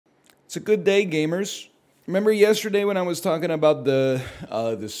It's a good day, gamers. Remember yesterday when I was talking about the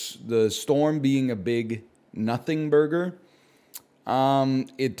storm being a big nothing burger?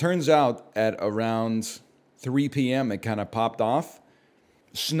 It turns out at around 3 p.m. it kind of popped off.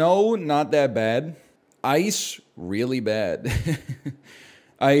 Snow, not that bad. Ice, really bad.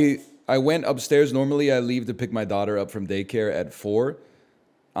 I went upstairs. Normally I leave to pick my daughter up from daycare at 4.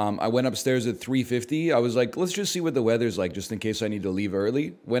 I went upstairs at 3:50. I was like, let's just see what the weather's like just in case I need to leave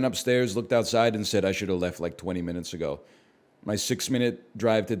early. Went upstairs, looked outside, and said I should have left like 20 minutes ago. My 6-minute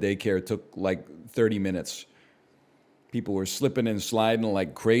drive to daycare took like 30 minutes. People were slipping and sliding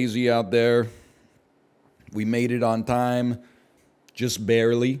like crazy out there. We made it on time, just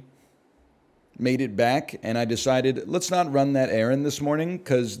barely. Made it back, and I decided, let's not run that errand this morning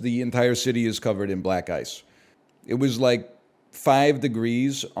because the entire city is covered in black ice. It was like 5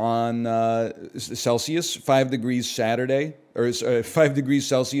 degrees on Celsius, 5 degrees Saturday, or 5 degrees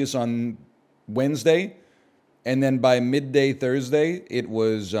Celsius on Wednesday. And then by midday Thursday, it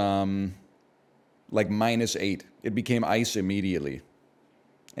was like -8. It became ice immediately.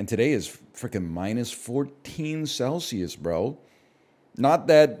 And today is freaking -14 Celsius, bro. Not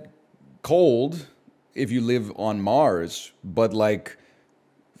that cold if you live on Mars, but like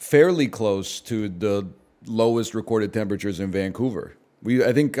fairly close to the lowest recorded temperatures in Vancouver.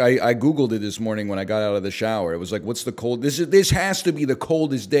 I think I Googled it this morning when I got out of the shower. It was like, what's the cold? This has to be the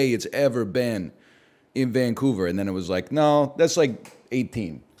coldest day it's ever been in Vancouver. And then it was like, no, that's like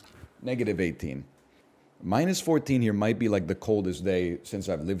 18, -18. -14 here might be like the coldest day since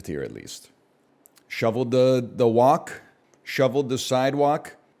I've lived here at least. Shoveled the walk, shoveled the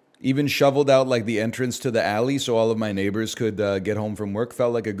sidewalk, even shoveled out like the entrance to the alley so all of my neighbors could get home from work.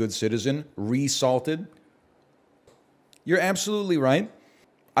 Felt like a good citizen. Resalted. You're absolutely right.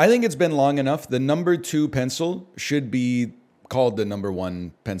 I think it's been long enough. The number 2 pencil should be called the number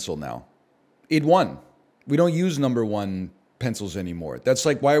 1 pencil now. It won. We don't use number 1 pencils anymore. That's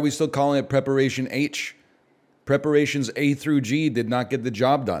like, why are we still calling it Preparation H? Preparations A through G did not get the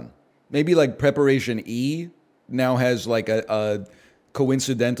job done. Maybe like Preparation E now has like a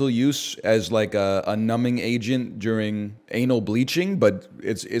coincidental use as like a numbing agent during anal bleaching, but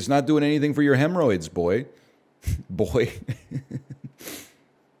it's not doing anything for your hemorrhoids, boy. Boy.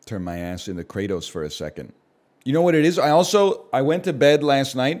 Turn my ass into Kratos for a second. You know what it is? I went to bed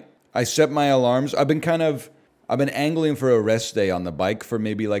last night. I set my alarms. I've been angling for a rest day on the bike for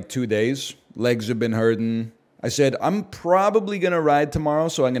maybe like 2 days. Legs have been hurting. I said, I'm probably going to ride tomorrow,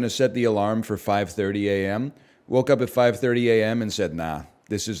 so I'm going to set the alarm for 5:30 a.m. Woke up at 5:30 a.m. and said, nah,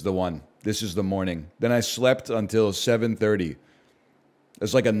 this is the one. This is the morning. Then I slept until 7:30.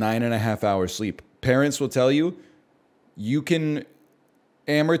 It's like a 9.5-hour sleep. Parents will tell you, you can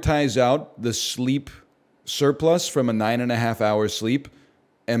amortize out the sleep surplus from a 9.5-hour sleep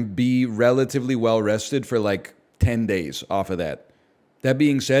and be relatively well rested for like 10 days off of that. That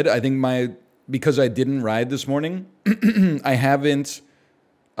being said, I think because I didn't ride this morning, I haven't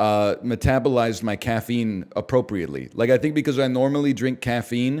metabolized my caffeine appropriately. Like, I think because I normally drink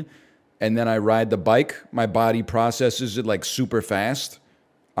caffeine and then I ride the bike, my body processes it like super fast.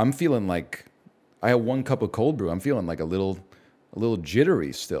 I'm feeling like I had 1 cup of cold brew. I'm feeling like a little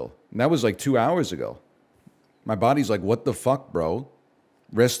jittery still. And that was like 2 hours ago. My body's like, what the fuck, bro?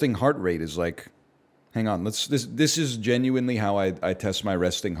 Resting heart rate is like, hang on, this is genuinely how I test my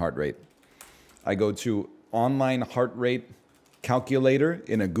resting heart rate. I go to online heart rate calculator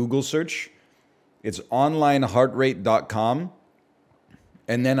in a Google search. It's onlineheartrate.com.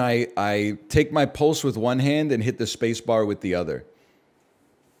 And then I take my pulse with one hand and hit the space bar with the other.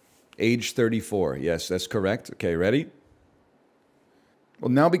 Age 34. Yes, that's correct. Okay, ready?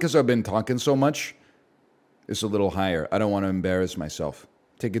 Well, now because I've been talking so much, it's a little higher. I don't want to embarrass myself.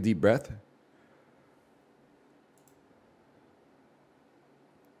 Take a deep breath.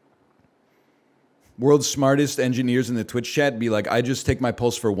 World's smartest engineers in the Twitch chat be like, I just take my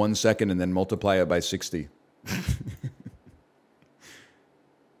pulse for 1 second and then multiply it by 60.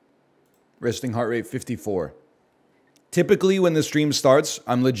 Resting heart rate 54. Typically when the stream starts,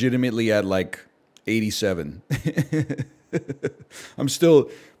 I'm legitimately at like 87. I'm still,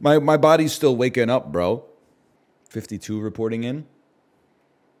 my body's still waking up, bro. 52 reporting in.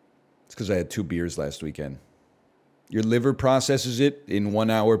 It's because I had 2 beers last weekend. Your liver processes it in 1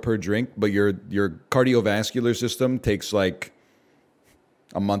 hour per drink, but your cardiovascular system takes like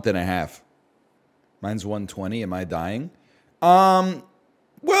a month and a half. Mine's 120. Am I dying?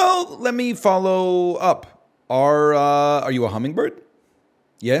 Well, let me follow up. Are you a hummingbird?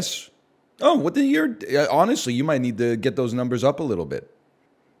 Yes. Oh, what the year? Honestly, you might need to get those numbers up a little bit.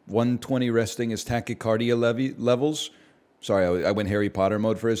 120 resting is tachycardia levels. Sorry, I went Harry Potter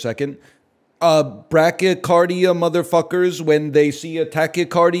mode for a second. Brachycardia motherfuckers when they see a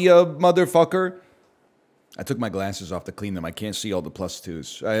tachycardia motherfucker. I took my glasses off to clean them. I can't see all the plus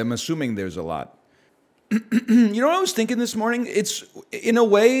twos. I am assuming there's a lot. You know what I was thinking this morning? It's, in a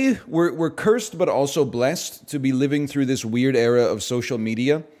way, we're cursed but also blessed to be living through this weird era of social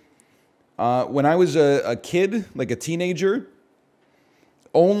media. When I was a kid, like a teenager,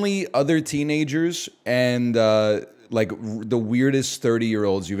 only other teenagers and like the weirdest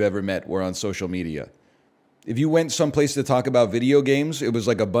 30-year-olds you've ever met were on social media. If you went someplace to talk about video games, it was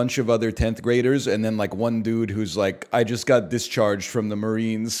like a bunch of other 10th graders and then like one dude who's like, I just got discharged from the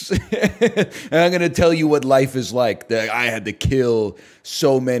Marines. And I'm going to tell you what life is like. I had to kill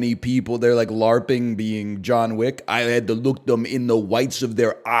so many people. They're like LARPing being John Wick. I had to look them in the whites of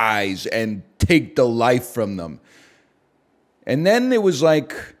their eyes and take the life from them. And then it was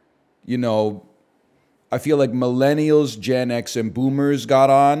like, you know, I feel like millennials, Gen X, and boomers got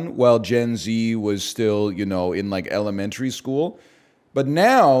on while Gen Z was still, you know, in like elementary school. But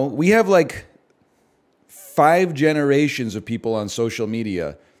now we have like 5 generations of people on social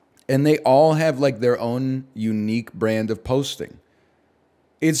media, and they all have like their own unique brand of posting.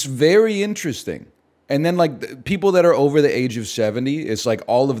 It's very interesting. And then like people that are over the age of 70, it's like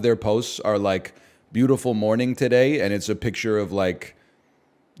all of their posts are like beautiful morning today, and it's a picture of like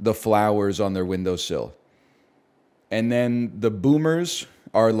the flowers on their windowsill. And then the boomers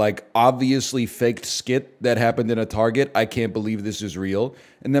are like obviously faked skit that happened in a Target. I can't believe this is real.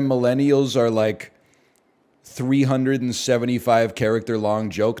 And then millennials are like 375 character long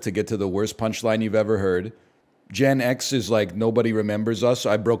joke to get to the worst punchline you've ever heard. Gen X is like nobody remembers us.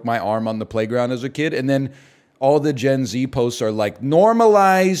 I broke my arm on the playground as a kid. And then all the Gen Z posts are like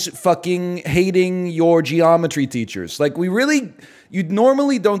normalize fucking hating your geometry teachers. Like you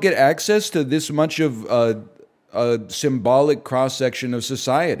normally don't get access to this much of a symbolic cross-section of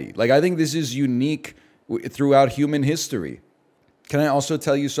society. Like, I think this is unique throughout human history. Can I also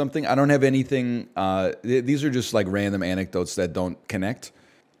tell you something? I don't have anything, these are just like random anecdotes that don't connect.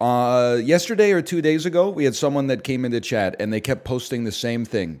 Yesterday or 2 days ago, we had someone that came into chat and they kept posting the same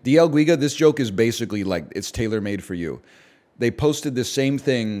thing. DL Guiga, this joke is basically like, it's tailor-made for you. They posted the same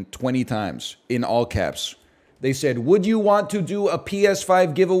thing 20 times in all caps. They said, would you want to do a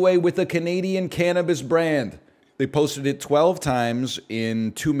PS5 giveaway with a Canadian cannabis brand? They posted it 12 times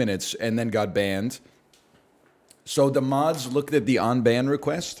in 2 minutes and then got banned. So the mods looked at the on-ban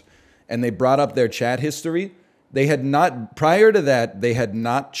request and they brought up their chat history. They had not, prior to that, they had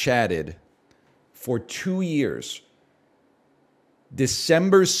not chatted for 2 years.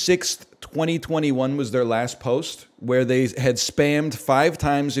 December 6th, 2021 was their last post where they had spammed 5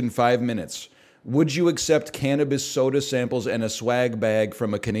 times in 5 minutes. Would you accept cannabis soda samples and a swag bag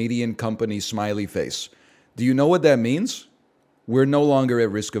from a Canadian company, smiley face? Do you know what that means? We're no longer at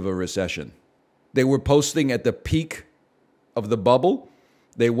risk of a recession. They were posting at the peak of the bubble.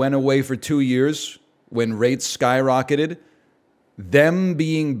 They went away for 2 years when rates skyrocketed. Them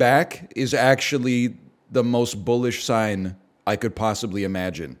being back is actually the most bullish sign I could possibly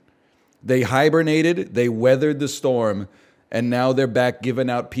imagine. They hibernated, they weathered the storm, and now they're back giving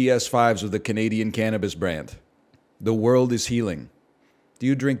out PS5s with the Canadian cannabis brand. The world is healing. Do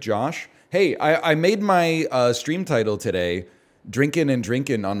you drink Josh? Hey, I made my stream title today, Drinkin' and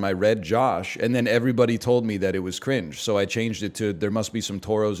Drinkin' on my red Josh, and then everybody told me that it was cringe, so I changed it to there must be some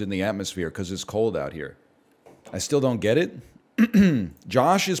toros in the atmosphere because it's cold out here. I still don't get it.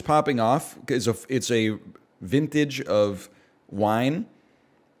 Josh is popping off. It's a vintage of wine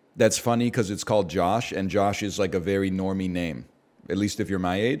that's funny because it's called Josh, and Josh is like a very normie name, at least if you're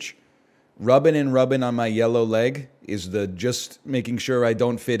my age. Rubbin' and rubbin' on my yellow leg is the just making sure I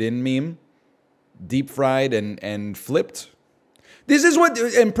don't fit in meme. Deep fried and flipped. This is what,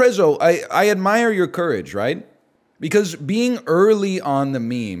 and Prezzo, I admire your courage, right? Because being early on the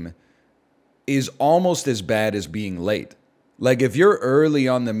meme is almost as bad as being late. Like if you're early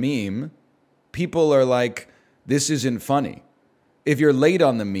on the meme, people are like, this isn't funny. If you're late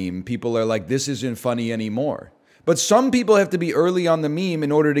on the meme, people are like, this isn't funny anymore. But some people have to be early on the meme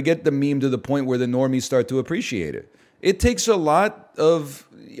in order to get the meme to the point where the normies start to appreciate it. It takes a lot of,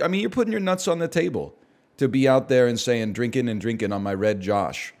 I mean, you're putting your nuts on the table to be out there and saying, drinking and drinking on my red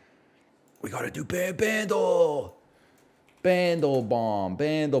Josh. We got to do Bandle. Bandle bomb,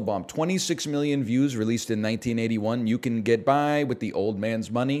 Bandle bomb. 26 million views released in 1981. You can get by with the old man's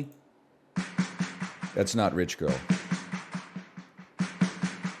money. That's not rich girl.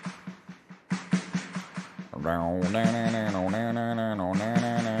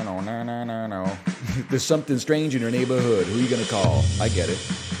 There's something strange in your neighborhood. Who are you gonna call? I get it.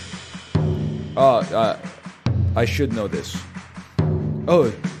 I should know this.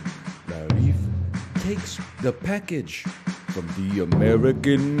 Oh, Larif takes the package from the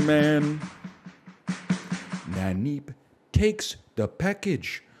American man. Nanip takes the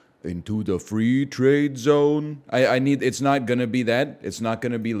package into the free trade zone. I need, it's not gonna be that. It's not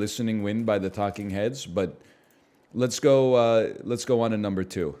gonna be Listening Wind by the Talking Heads, but let's go on to number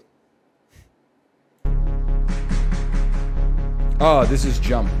 2. Oh, this is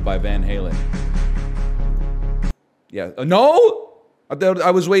Jump by Van Halen. Yeah. No!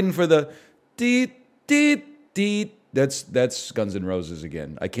 I was waiting for the deet, deet, deet. That's Guns N' Roses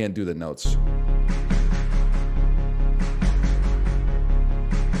again. I can't do the notes.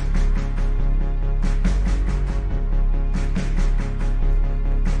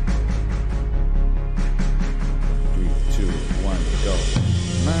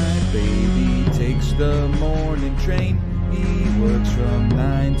 The morning train, he works from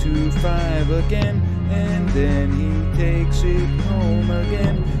 9 to 5 again, and then he takes it home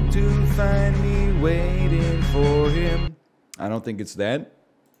again to find me waiting for him. I don't think it's that.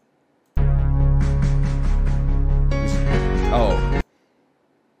 Oh,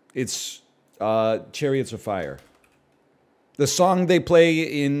 it's Chariots of Fire. The song they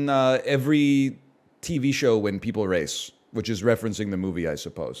play in every TV show when people race, which is referencing the movie, I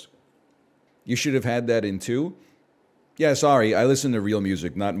suppose. You should have had that in 2. Yeah, sorry, I listen to real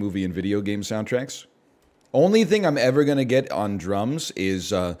music, not movie and video game soundtracks. Only thing I'm ever gonna get on drums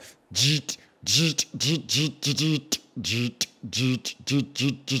is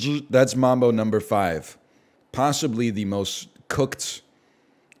that's Mambo number 5. Possibly the most cooked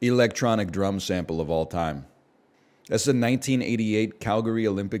electronic drum sample of all time. That's the 1988 Calgary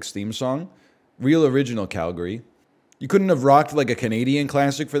Olympics theme song. Real original Calgary. You couldn't have rocked like a Canadian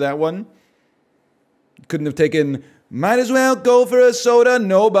classic for that one? Couldn't have taken, might as well go for a soda,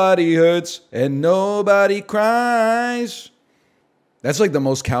 nobody hurts and nobody cries. That's like the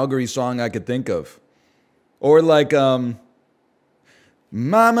most Calgary song I could think of. Or like, Mama,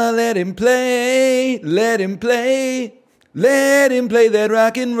 let him play, let him play, let him play that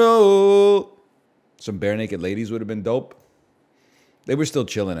rock and roll. Some Bare Naked Ladies would have been dope. They were still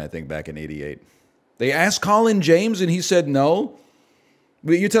chilling, I think, back in 88. They asked Colin James and he said no.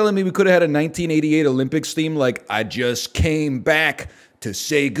 But you're telling me we could have had a 1988 Olympics theme like, I just came back to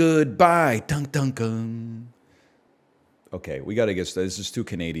say goodbye. Dun, dun, dun. Okay, we got to get started. This is too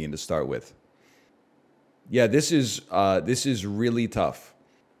Canadian to start with. Yeah, this is really tough.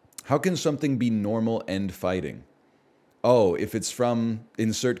 How can something be normal and fighting? Oh, if it's from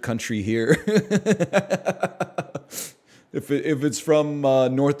insert country here. If it's from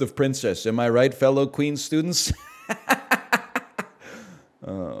north of Princess. Am I right, fellow Queen students?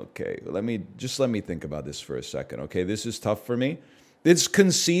 Okay, let me think about this for a second. Okay, this is tough for me. It's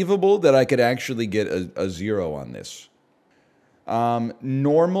conceivable that I could actually get a 0 on this.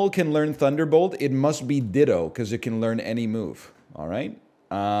 Normal can learn Thunderbolt. It must be Ditto because it can learn any move. All right,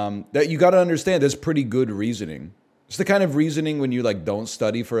 that you got to understand. That's pretty good reasoning. It's the kind of reasoning when you like don't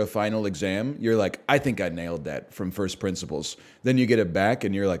study for a final exam. You're like, I think I nailed that from first principles. Then you get it back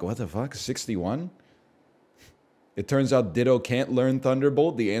and you're like, what the fuck, 61? It turns out Ditto can't learn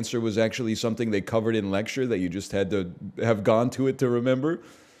Thunderbolt. The answer was actually something they covered in lecture that you just had to have gone to it to remember.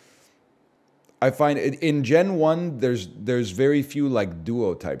 I find in Gen 1, there's very few like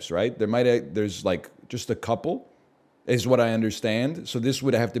duo types, right? There's like just a couple, is what I understand. So this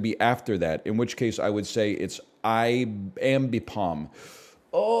would have to be after that, in which case I would say it's Ambipom.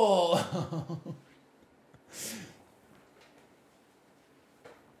 Oh.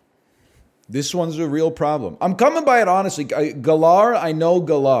 This one's a real problem. I'm coming by it honestly. Galar, I know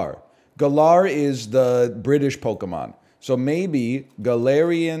Galar. Galar is the British Pokemon. So maybe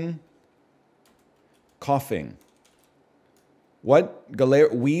Galarian coughing. What?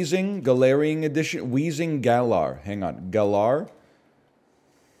 Wheezing? Galarian edition? Wheezing Galar. Hang on. Galar?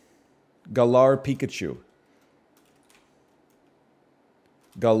 Galar Pikachu.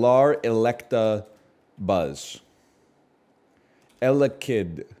 Galar Electa Buzz.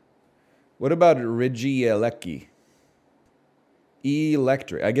 Elekid. What about Regieleki?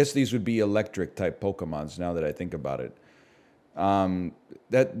 Electric. I guess these would be electric type Pokemons now that I think about it.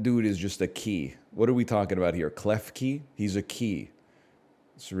 That dude is just a key. What are we talking about here? Klefki? He's a key.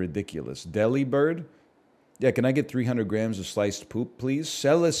 It's ridiculous. Delibird? Yeah, can I get 300 grams of sliced poop, please?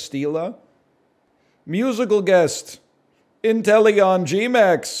 Celesteela? Musical guest. Inteleon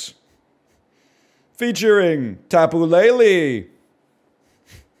G-Max. Featuring Tapu Lele.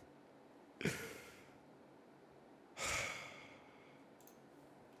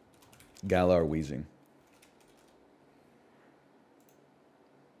 Galar wheezing.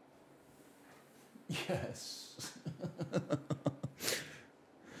 Yes.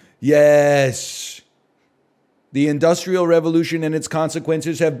 Yes. The Industrial Revolution and its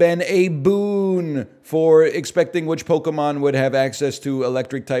consequences have been a boon for expecting which Pokemon would have access to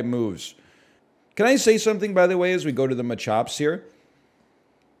electric-type moves. Can I say something, by the way, as we go to the Machops here?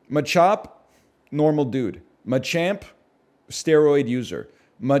 Machop, normal dude. Machamp, steroid user.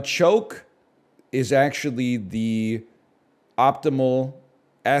 Machoke is actually the optimal,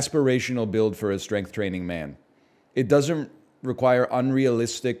 aspirational build for a strength training man. It doesn't require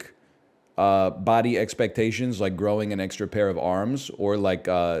unrealistic body expectations like growing an extra pair of arms or like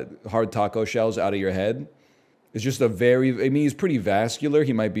hard taco shells out of your head. It's just a very, I mean, he's pretty vascular.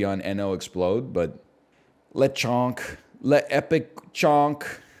 He might be on NO Explode, but Lechonk, Epic Chonk,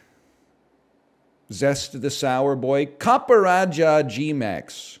 Zest the Sour Boy, Kaparaja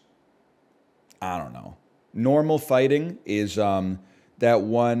G-Max. I don't know. Normal fighting is that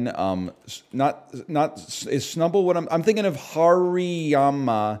one, is Snubble what I'm thinking of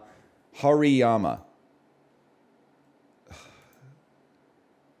Hariyama.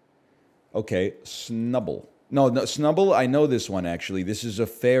 Okay, Snubble. No, Snubble, I know this one actually. This is a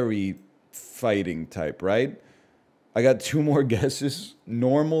fairy fighting type, right? I got two more guesses.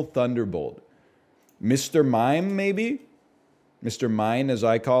 Normal Thunderbolt. Mr. Mime, maybe? Mr. Mine, as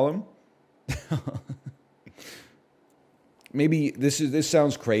I call him. Maybe this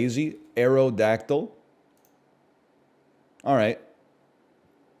sounds crazy. Aerodactyl. All right.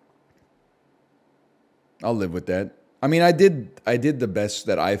 I'll live with that. I mean, I did the best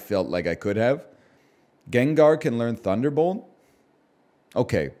that I felt like I could have. Gengar can learn Thunderbolt.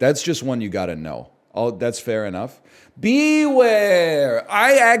 Okay, that's just one you gotta know. Oh, that's fair enough. Beware!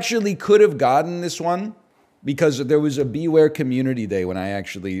 I actually could have gotten this one because there was a Beware community day when I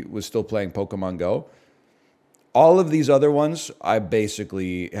actually was still playing Pokemon Go. All of these other ones, I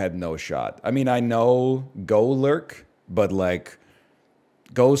basically had no shot. I mean, I know Golurk, but like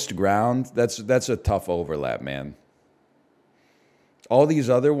Ghost Ground, that's a tough overlap, man. All these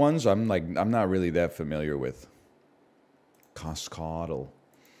other ones, I'm not really that familiar with. Costcodle.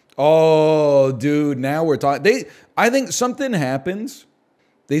 Oh, dude, now we're talking. I think something happens.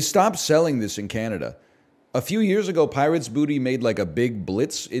 They stopped selling this in Canada. A few years ago, Pirates Booty made like a big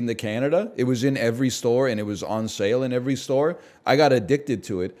blitz in the Canada. It was in every store and it was on sale in every store. I got addicted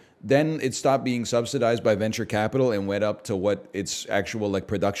to it. Then it stopped being subsidized by venture capital and went up to what its actual like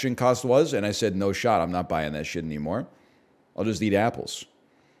production cost was. And I said, no shot, I'm not buying that shit anymore. I'll just eat apples.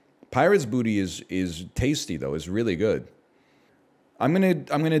 Pirates Booty is tasty though. It's really good. I'm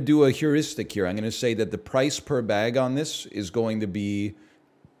gonna do a heuristic here. I'm gonna say that the price per bag on this is going to be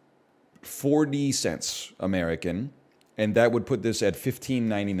 40 cents American, and that would put this at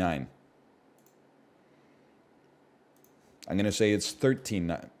 $15.99. I'm gonna say it's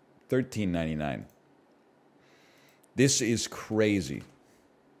 $13.99. This is crazy.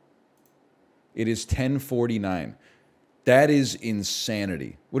 It is $10.49. That is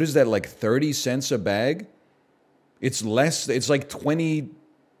insanity. What is that, like 30 cents a bag? It's less, it's like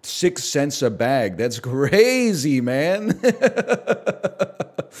 26 cents a bag. That's crazy, man.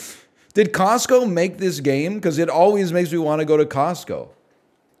 Did Costco make this game? Because it always makes me want to go to Costco.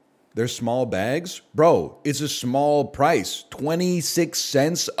 They're small bags? Bro, it's a small price. 26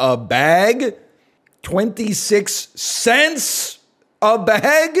 cents a bag? 26 cents a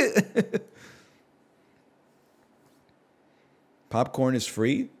bag? Popcorn is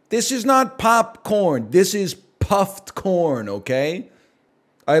free? This is not popcorn. This is puffed corn, okay?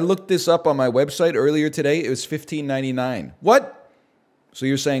 I looked this up on my website earlier today. It was $15.99. What? So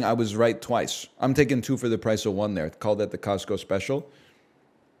you're saying I was right twice. I'm taking two for the price of one there. Call that the Costco special.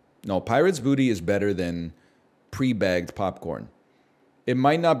 No, Pirates Booty is better than pre-bagged popcorn. It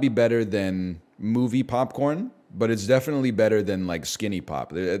might not be better than movie popcorn, but it's definitely better than like Skinny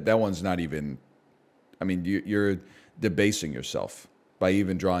Pop. That one's not even... I mean, you're debasing yourself by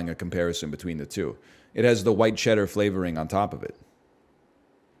even drawing a comparison between the two. It has the white cheddar flavoring on top of it.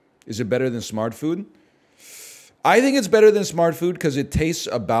 Is it better than Smart Food? I think it's better than Smart Food because it tastes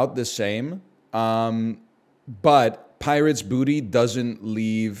about the same. But Pirates Booty doesn't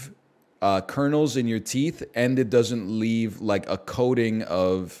leave kernels in your teeth, and it doesn't leave like a coating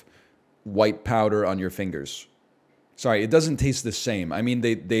of white powder on your fingers. Sorry, it doesn't taste the same. I mean,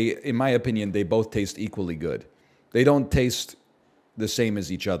 they in my opinion, they both taste equally good. They don't taste the same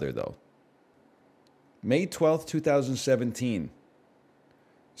as each other, though. May 12th, 2017.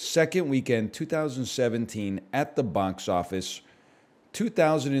 Second weekend, 2017, at the box office.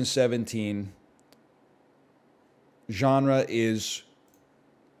 2017. Genre is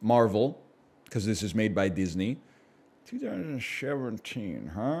Marvel, because this is made by Disney.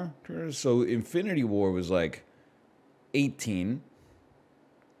 2017, huh? So Infinity War was like 18.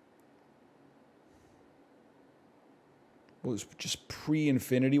 What was just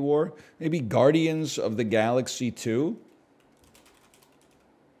pre-Infinity War? Maybe Guardians of the Galaxy 2?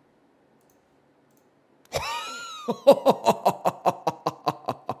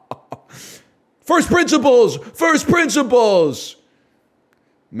 First principles! First principles!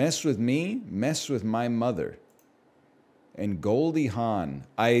 Mess with me, mess with my mother. And Goldie Hawn.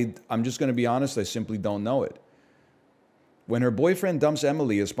 I'm just going to be honest, I simply don't know it. When her boyfriend dumps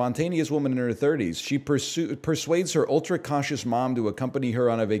Emily, a spontaneous woman in her 30s, she persuades her ultra-cautious mom to accompany her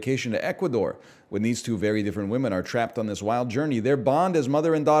on a vacation to Ecuador. When these two very different women are trapped on this wild journey, their bond as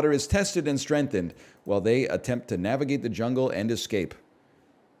mother and daughter is tested and strengthened while they attempt to navigate the jungle and escape.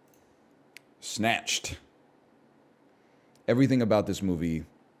 Snatched. Everything about this movie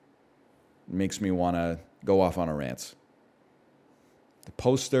makes me want to go off on a rant. The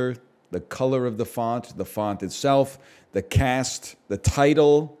poster, the color of the font itself, the cast, the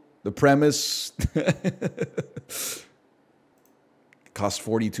title, the premise. Cost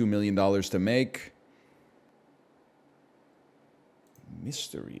 $42 million to make.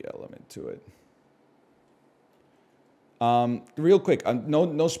 Mystery element to it. Real quick,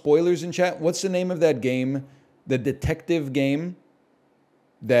 no spoilers in chat. What's the name of that game? The detective game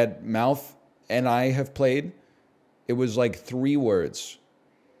that Mouth and I have played? It was like 3 words.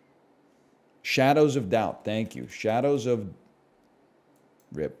 Shadows of Doubt. Thank you. Shadows of...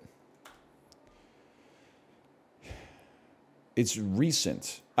 Rip. It's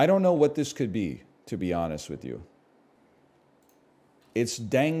recent. I don't know what this could be, to be honest with you. It's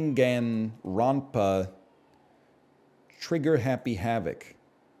Danganronpa Trigger Happy Havoc.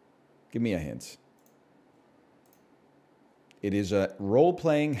 Give me a hint. It is a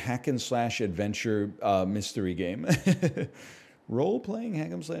role-playing hack-and-slash adventure mystery game. Role-playing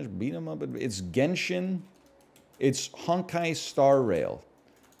hack-and-slash beat-em-up. It's Genshin. It's Honkai Star Rail.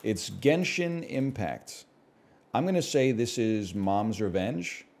 It's Genshin Impact. I'm going to say this is Mom's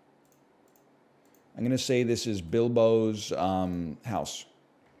Revenge. I'm going to say this is Bilbo's house.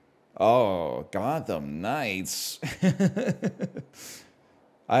 Oh, Gotham Knights.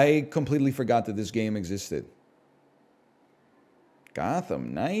 I completely forgot that this game existed.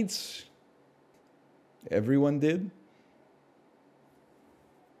 Gotham Knights? Everyone did?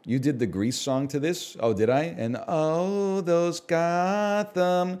 You did the Grease song to this? Oh, did I? And oh, those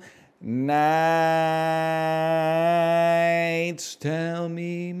Gotham Knights, tell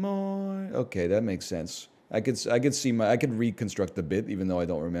me more. Okay, that makes sense. I could reconstruct the bit, even though I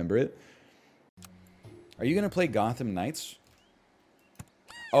don't remember it. Are you gonna play Gotham Knights?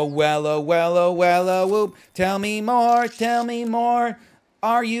 Oh well, oh well, oh well, oh whoop. Tell me more, tell me more.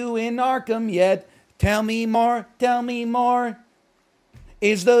 Are you in Arkham yet? Tell me more, tell me more.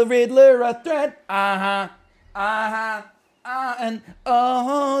 Is the Riddler a threat? Uh-huh, uh-huh, and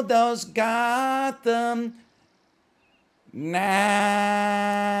oh, those Gotham Knights.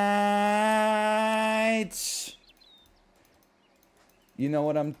 You know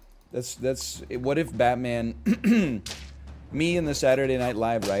what that's what if Batman me in the Saturday Night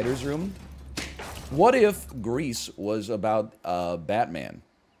Live writers room? What if Grease was about Batman?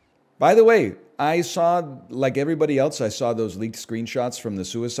 By the way, I saw, like everybody else, I saw those leaked screenshots from the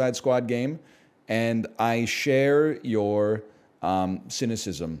Suicide Squad game, and I share your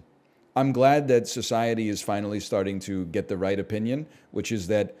cynicism. I'm glad that society is finally starting to get the right opinion, which is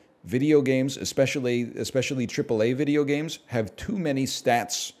that video games, especially AAA video games, have too many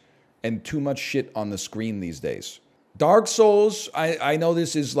stats and too much shit on the screen these days. Dark Souls, I know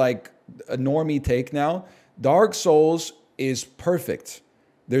this is like a normie take now. Dark Souls is perfect.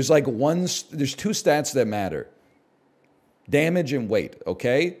 There's like there's 2 stats that matter. Damage and weight,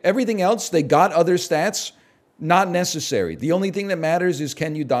 okay? Everything else, they got other stats, not necessary. The only thing that matters is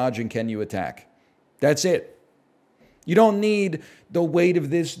can you dodge and can you attack. That's it. You don't need the weight of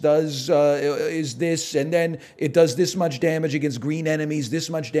this is this, and then it does this much damage against green enemies,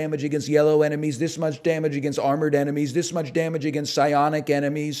 this much damage against yellow enemies, this much damage against armored enemies, this much damage against psionic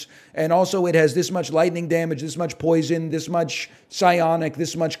enemies, and also it has this much lightning damage, this much poison, this much psionic,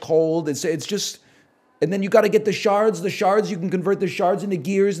 this much cold. It's just... And then you got to get the shards. The shards, you can convert the shards into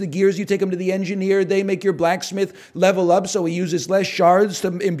gears. The gears, you take them to the engineer. They make your blacksmith level up so he uses less shards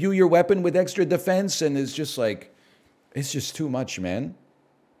to imbue your weapon with extra defense. And it's just like... It's just too much, man.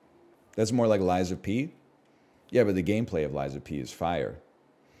 That's more like Lies of P. Yeah, but the gameplay of Lies of P is fire.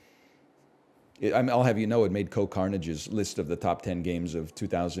 I'll have you know, it made Carnage's list of the top 10 games of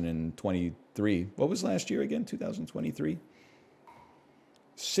 2023. What was last year again? 2023?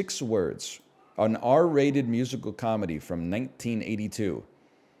 6 words. An R-rated musical comedy from 1982.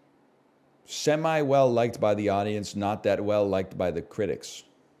 Semi-well liked by the audience, not that well liked by the critics.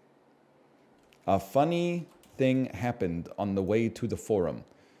 A funny thing happened on the way to the forum.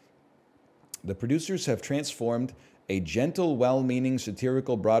 The producers have transformed a gentle, well-meaning,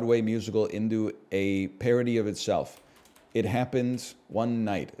 satirical Broadway musical into a parody of itself. It happened one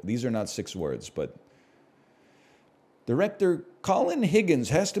night. These are not 6 words, but... Director Colin Higgins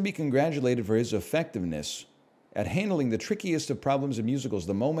has to be congratulated for his effectiveness at handling the trickiest of problems in musicals,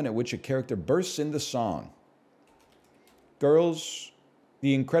 the moment at which a character bursts into song. Girls,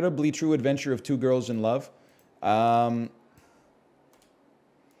 the incredibly true adventure of 2 girls in love. I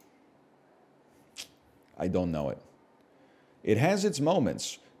don't know it. It has its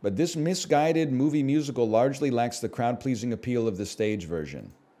moments, but this misguided movie musical largely lacks the crowd-pleasing appeal of the stage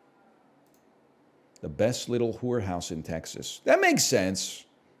version. The best little whorehouse in Texas. That makes sense.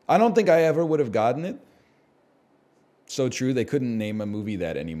 I don't think I ever would have gotten it. So true, they couldn't name a movie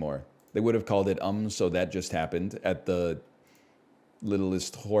that anymore. They would have called it So That Just Happened at the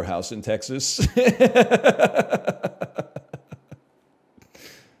littlest whorehouse in Texas.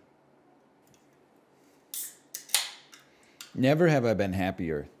 Never have I been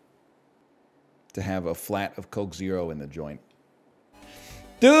happier to have a flat of Coke Zero in the joint.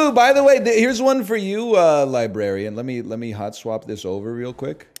 Dude, by the way, here's one for you, librarian. Let me hot swap this over real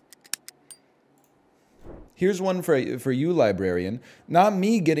quick. Here's one for you, librarian. Not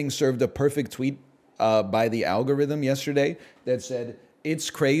me getting served a perfect tweet by the algorithm yesterday that said, it's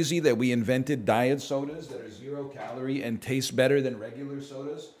crazy that we invented diet sodas that are 0 calorie and taste better than regular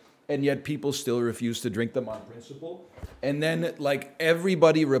sodas, and yet people still refuse to drink them on principle. And then, like,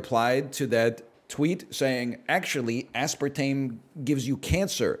 everybody replied to that tweet saying, actually, aspartame gives you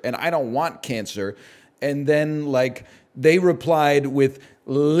cancer, and I don't want cancer. And then, like, they replied with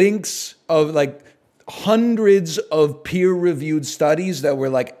links of, like, hundreds of peer-reviewed studies that were,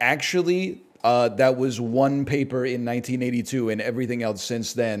 like, actually, that was one paper in 1982, and everything else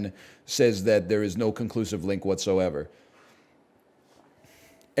since then says that there is no conclusive link whatsoever.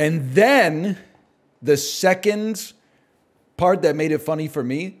 And then, the second part that made it funny for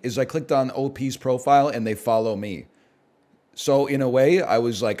me is I clicked on OP's profile and they follow me. So in a way, I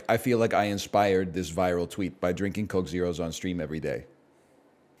was like, I feel like I inspired this viral tweet by drinking Coke Zeros on stream every day.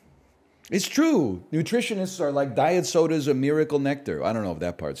 It's true. Nutritionists are like, diet soda's a miracle nectar. I don't know if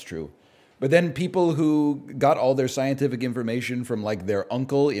that part's true. But then people who got all their scientific information from like their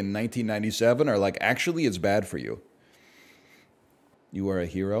uncle in 1997 are like, actually, it's bad for you. You are a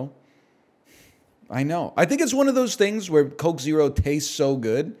hero. I know. I think it's one of those things where Coke Zero tastes so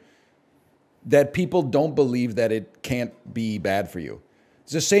good that people don't believe that it can't be bad for you.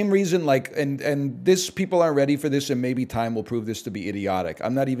 It's the same reason, like, and this, people aren't ready for this, and maybe time will prove this to be idiotic.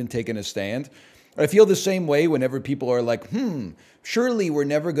 I'm not even taking a stand. I feel the same way whenever people are like, surely we're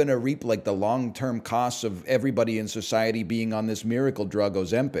never going to reap, like, the long-term costs of everybody in society being on this miracle drug,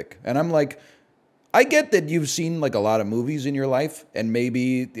 Ozempic. And I'm like, I get that you've seen like a lot of movies in your life, and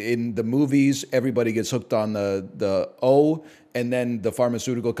maybe in the movies everybody gets hooked on the O, and then the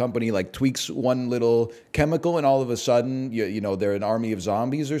pharmaceutical company like tweaks one little chemical, and all of a sudden you know they're an army of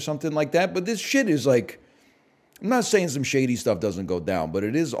zombies or something like that. But this shit is like, I'm not saying some shady stuff doesn't go down, but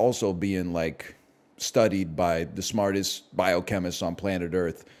it is also being like studied by the smartest biochemists on planet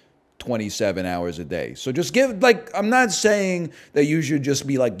Earth 27 hours a day. So just give, like, I'm not saying that you should just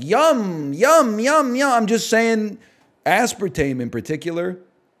be like, yum, yum, yum, yum. I'm just saying aspartame in particular,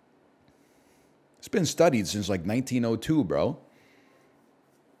 it's been studied since like 1902, bro.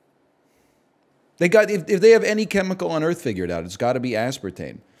 They got, if they have any chemical on Earth figured out, it's got to be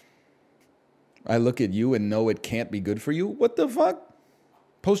aspartame. I look at you and know it can't be good for you. What the fuck?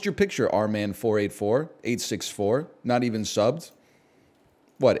 Post your picture, rman484, 864, not even subbed.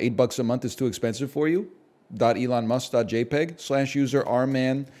 What, $8 a month is too expensive for you? .elonmusk.jpg/user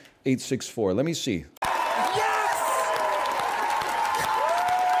rman864. Let me see. Yes!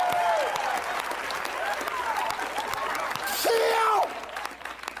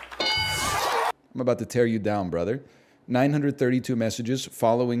 I'm about to tear you down, brother. 932 messages,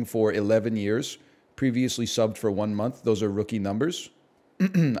 following for 11 years, previously subbed for 1 month. Those are rookie numbers.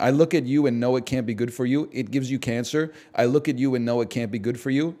 I look at you and know it can't be good for you. It gives you cancer. I look at you and know it can't be good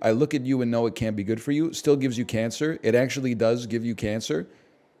for you. I look at you and know it can't be good for you. Still gives you cancer. It actually does give you cancer.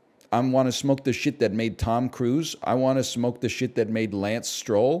 I want to smoke the shit that made Tom Cruise. I want to smoke the shit that made Lance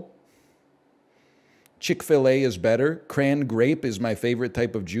Stroll. Chick-fil-A is better. Cran grape is my favorite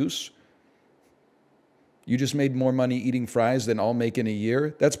type of juice. You just made more money eating fries than I'll make in a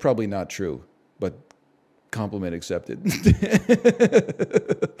year? That's probably not true, but compliment accepted.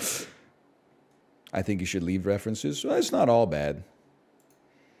 I think you should leave references. Well, it's not all bad.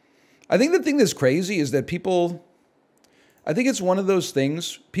 I think the thing that's crazy is that people, I think it's one of those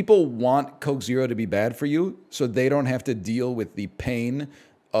things, people want Coke Zero to be bad for you so they don't have to deal with the pain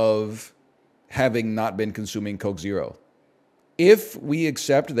of having not been consuming Coke Zero. If we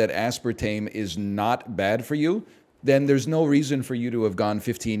accept that aspartame is not bad for you, then there's no reason for you to have gone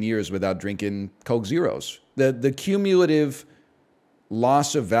 15 years without drinking Coke Zeros. The cumulative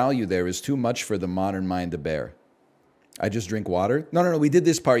loss of value there is too much for the modern mind to bear. I just drink water? No, we did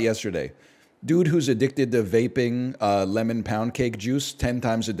this part yesterday. Dude who's addicted to vaping lemon pound cake juice 10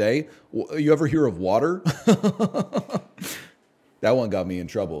 times a day. You ever hear of water? That one got me in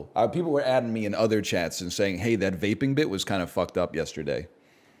trouble. People were adding me in other chats and saying, hey, that vaping bit was kind of fucked up yesterday.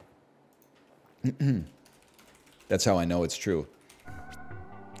 That's how I know it's true.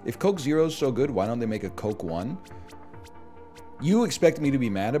 If Coke Zero's so good, why don't they make a Coke One? You expect me to be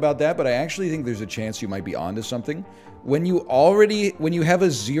mad about that, but I actually think there's a chance you might be onto something. When you have a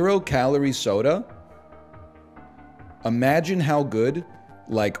 0-calorie soda, imagine how good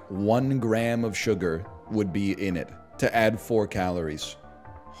like 1 gram of sugar would be in it to add 4 calories.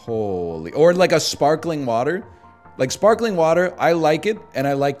 Holy, or like a sparkling water. Like sparkling water, I like it, and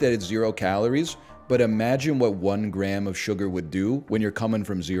I like that it's 0 calories, but imagine what 1 gram of sugar would do when you're coming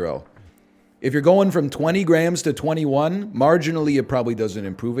from 0. If you're going from 20 grams to 21, marginally it probably doesn't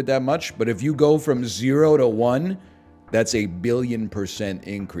improve it that much, but if you go from 0 to 1, that's a 1,000,000,000%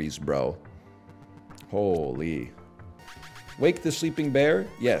 increase, bro. Holy. Wake the sleeping bear?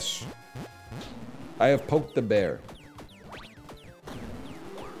 Yes. I have poked the bear.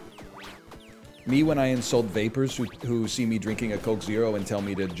 Me when I insult vapors who see me drinking a Coke Zero and tell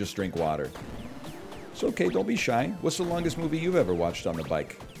me to just drink water. It's okay, don't be shy. What's the longest movie you've ever watched on the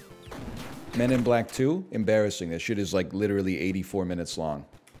bike? Men in Black 2? Embarrassing. That shit is like literally 84 minutes long.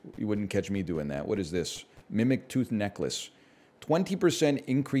 You wouldn't catch me doing that. What is this? Mimic Tooth Necklace. 20%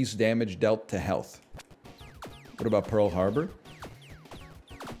 increased damage dealt to health. What about Pearl Harbor?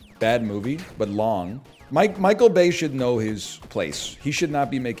 Bad movie, but long. Michael Bay should know his place. He should not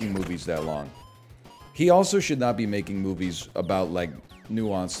be making movies that long. He also should not be making movies about like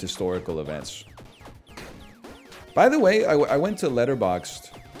nuanced historical events. By the way, I went to Letterboxd,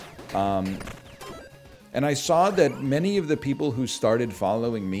 and I saw that many of the people who started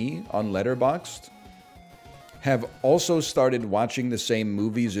following me on Letterboxd have also started watching the same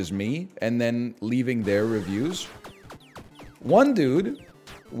movies as me and then leaving their reviews. One dude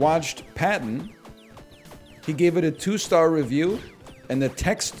watched Patton. He gave it a 2-star review, and the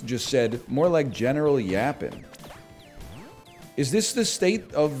text just said, more like general yapping. Is this the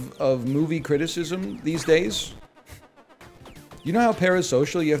state of movie criticism these days? You know how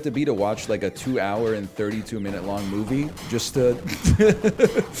parasocial you have to be to watch like a 2-hour and 32-minute long movie just to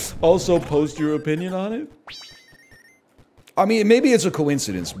also post your opinion on it? I mean, maybe it's a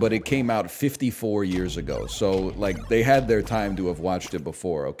coincidence, but it came out 54 years ago. So, like, they had their time to have watched it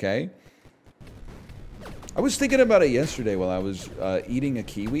before, okay? I was thinking about it yesterday while I was eating a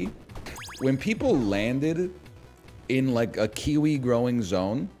kiwi. When people landed in, like, a kiwi growing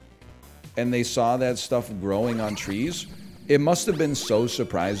zone, and they saw that stuff growing on trees, it must have been so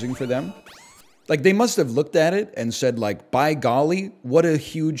surprising for them. Like, they must have looked at it and said, like, by golly, what a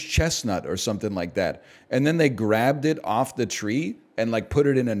huge chestnut or something like that. And then they grabbed it off the tree and, like, put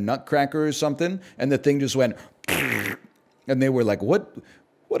it in a nutcracker or something, and the thing just went, and they were like, what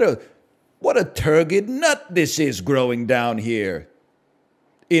a turgid nut this is growing down here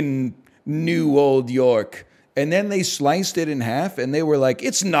in New Old York. And then they sliced it in half, and they were like,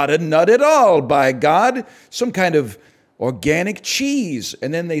 it's not a nut at all, by God. Some kind of organic cheese.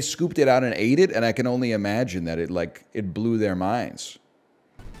 And then they scooped it out and ate it, and I can only imagine that it blew their minds.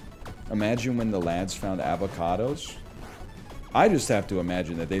 Imagine when the lads found avocados. I just have to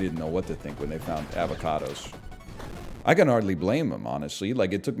imagine that they didn't know what to think when they found avocados. I can hardly blame them, honestly.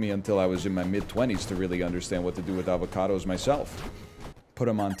 Like, it took me until I was in my mid-20s to really understand what to do with avocados myself. Put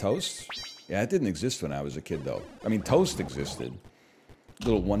them on toast? Yeah, it didn't exist when I was a kid, though. I mean, toast existed.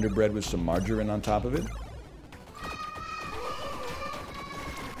 Little Wonder Bread with some margarine on top of it.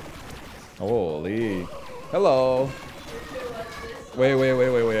 Holy. Hello. Wait.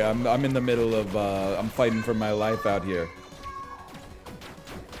 I'm in the middle of, I'm fighting for my life out here.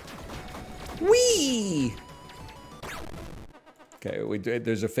 Whee! Okay,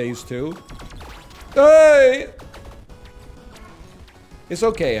 there's a phase 2. Hey! It's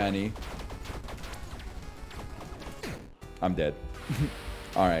okay, honey. I'm dead.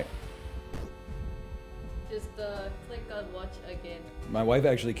 Alright. Just click on watch again. My wife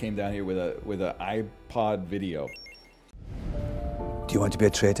actually came down here with a iPod video. Do you want to be a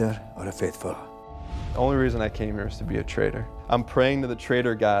traitor or a faithful? The only reason I came here is to be a traitor. I'm praying to the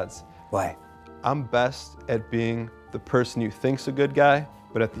traitor gods. Why? I'm best at being the person you think's a good guy,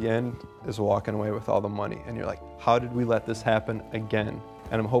 but at the end is walking away with all the money. And you're like, how did we let this happen again?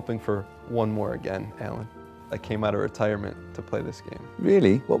 And I'm hoping for one more again, Alan. I came out of retirement to play this game.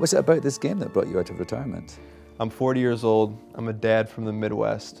 Really? What was it about this game that brought you out of retirement? I'm 40 years old. I'm a dad from the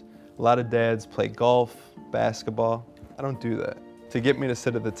Midwest. A lot of dads play golf, basketball. I don't do that. To get me to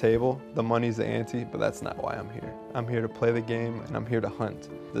sit at the table, the money's the ante, but that's not why I'm here. I'm here to play the game and I'm here to hunt.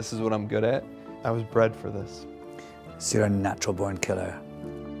 This is what I'm good at. I was bred for this. So you're a natural-born killer.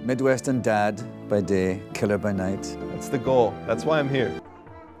 Midwestern dad by day, killer by night. That's the goal. That's why I'm here.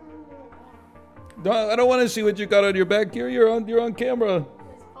 I don't want to see what you got on your back here. You're on camera.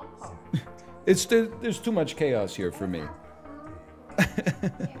 There's too much chaos here for me.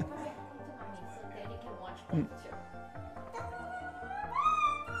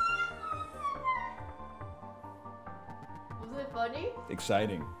 Wasn't it funny?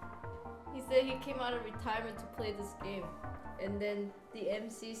 Exciting. He said he came out of retirement to play this game, and then the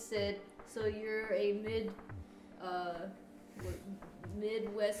MC said, "So you're a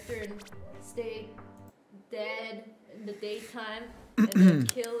Midwestern state dad in the daytime, and then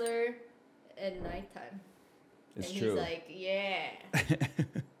killer at nighttime." It's and true. He's like, "Yeah."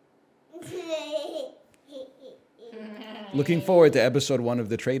 Looking forward to episode 1 of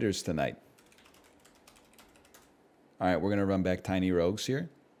The Traders tonight. All right, we're going to run back Tiny Rogues here.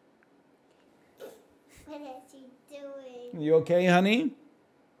 What is he doing? You okay, honey?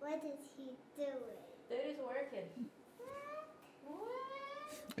 What is he doing? Daddy's working.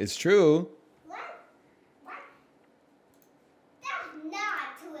 It's true. What? What? That's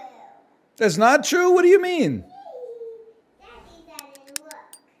not true. That's not true? What do you mean? Daddy doesn't look.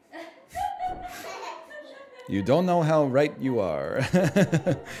 You don't know how right you are.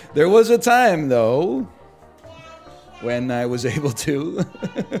 There was a time, though, when I was able to.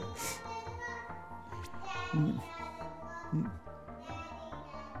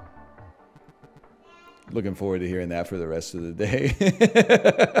 Looking forward to hearing that for the rest of the day.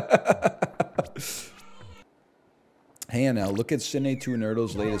 Hey, now look at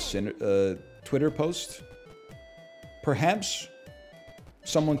Cine2Nerdle's latest Twitter post. Perhaps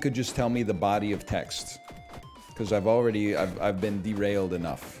someone could just tell me the body of text, because I've been derailed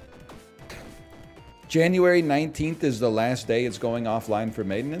enough. January 19th is the last day it's going offline for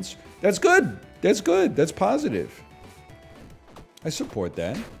maintenance. That's good. That's good. That's positive. I support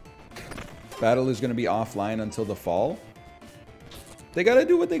that. Bandle is going to be offline until the fall. They got to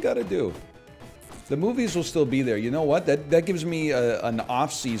do what they got to do. The movies will still be there. You know what? That gives me an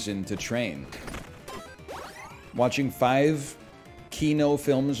off season to train. Watching 5 Kino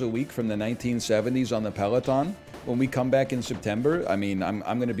films a week from the 1970s on the Peloton. When we come back in September, I mean, I'm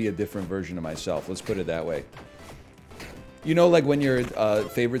going to be a different version of myself. Let's put it that way. You know, like when your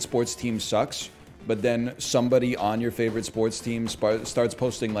favorite sports team sucks, but then somebody on your favorite sports team starts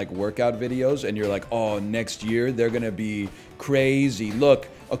posting like workout videos, and you're like, oh, next year they're going to be crazy. Look,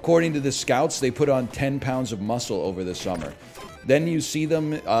 according to the scouts, they put on 10 pounds of muscle over the summer. Then you see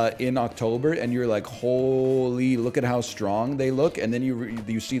them in October, and you're like, holy, look at how strong they look. And then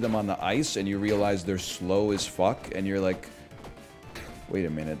you see them on the ice, and you realize they're slow as fuck. And you're like, wait a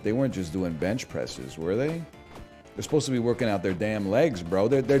minute, they weren't just doing bench presses, were they? They're supposed to be working out their damn legs, bro.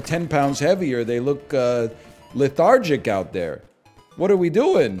 They're 10 pounds heavier. They look lethargic out there. What are we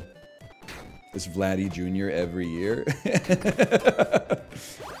doing? This Vladdy Jr. every year.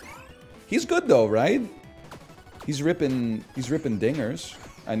 He's good though, right? He's ripping dingers.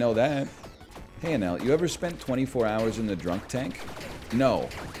 I know that. Hey, Anel, you ever spent 24 hours in the drunk tank? No.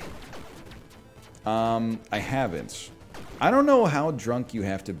 I haven't. I don't know how drunk you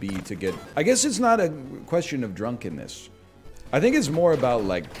have to be to get... I guess it's not a question of drunkenness. I think it's more about,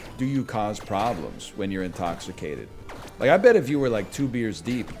 like, do you cause problems when you're intoxicated? Like, I bet if you were, like, 2 beers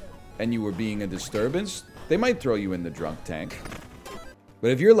deep and you were being a disturbance, they might throw you in the drunk tank.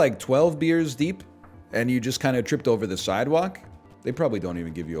 But if you're, like, 12 beers deep and you just kind of tripped over the sidewalk, they probably don't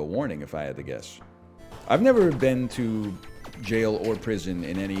even give you a warning, if I had to guess. I've never been to jail or prison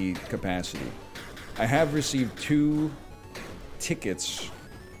in any capacity. I have received 2 tickets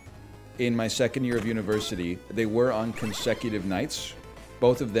in my second year of university. They were on consecutive nights.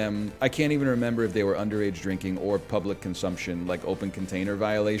 Both of them, I can't even remember if they were underage drinking or public consumption, like open container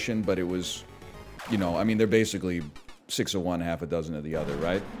violation, but it was, you know, I mean, they're basically 6 of one, half a dozen of the other,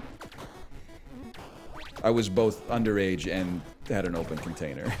 right? I was both underage and had an open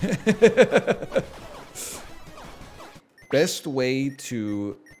container. Best way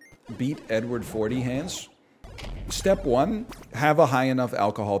to beat Edward 40 hands? Step 1, have a high enough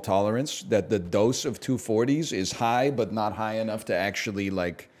alcohol tolerance that the dose of 240s is high, but not high enough to actually,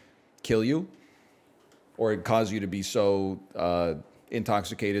 like, kill you. or it cause you to be so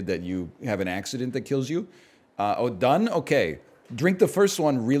intoxicated that you have an accident that kills you. Oh, done? Okay. Drink the first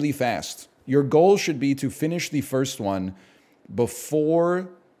one really fast. Your goal should be to finish the first one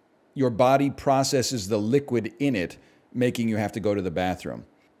before your body processes the liquid in it, making you have to go to the bathroom.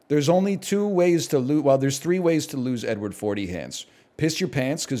 There's only 2 ways to lose, well, there's 3 ways to lose Edward 40 hands. Piss your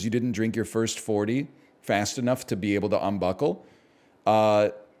pants because you didn't drink your first 40 fast enough to be able to unbuckle.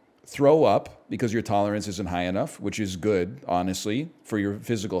 Throw up because your tolerance isn't high enough, which is good, honestly, for your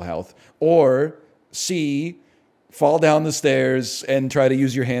physical health. Or C, fall down the stairs and try to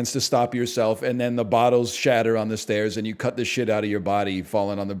use your hands to stop yourself, and then the bottles shatter on the stairs and you cut the shit out of your body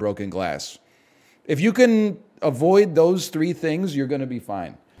falling on the broken glass. If you can avoid those 3 things, you're going to be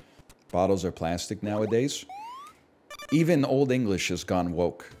fine. Bottles are plastic nowadays. Even Old English has gone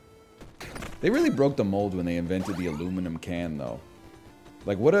woke. They really broke the mold when they invented the aluminum can, though.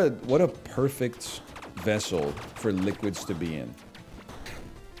 Like, what a perfect vessel for liquids to be in.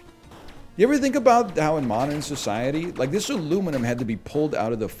 You ever think about how in modern society, like, this aluminum had to be pulled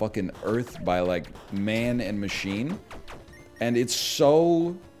out of the fucking earth by, like, man and machine, and it's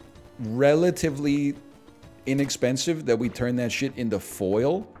so relatively inexpensive that we turn that shit into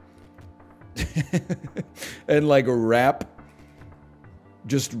foil and, like, wrap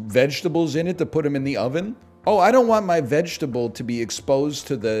just vegetables in it to put them in the oven. Oh, I don't want my vegetable to be exposed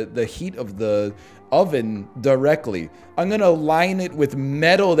to the heat of the oven directly. I'm gonna line it with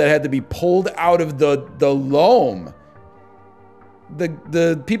metal that had to be pulled out of the loam.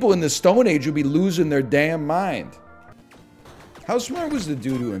 The people in the Stone Age would be losing their damn mind. How smart was the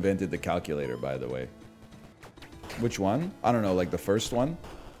dude who invented the calculator, by the way? Which one? I don't know, like the first one?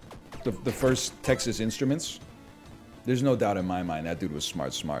 The first Texas Instruments? There's no doubt in my mind that dude was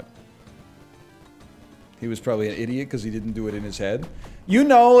smart. He was probably an idiot because he didn't do it in his head. You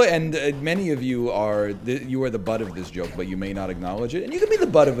know, and many of you are the butt of this joke, but you may not acknowledge it. And you can be the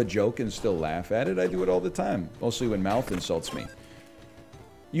butt of a joke and still laugh at it. I do it all the time, mostly when Mouth insults me.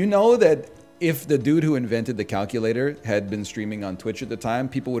 You know that if the dude who invented the calculator had been streaming on Twitch at the time,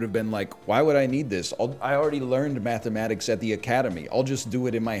 people would have been like, why would I need this? I already learned mathematics at the academy. I'll just do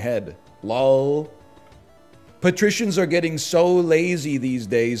it in my head. Lol. Patricians are getting so lazy these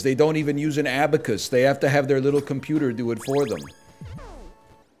days, they don't even use an abacus. They have to have their little computer do it for them.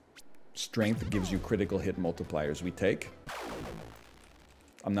 Strength gives you critical hit multipliers. We take.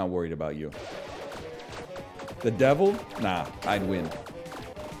 I'm not worried about you. The devil? Nah, I'd win.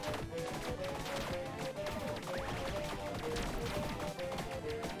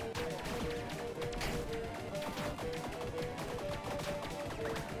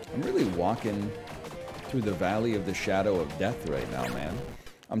 I'm really walking through the valley of the shadow of death right now, man.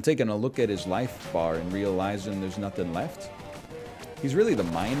 I'm taking a look at his life bar and realizing there's nothing left. He's really the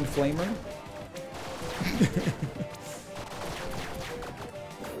mind flamer.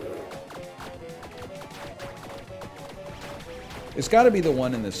 It's got to be the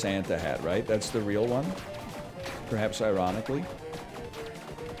one in the Santa hat, right? That's the real one. Perhaps ironically.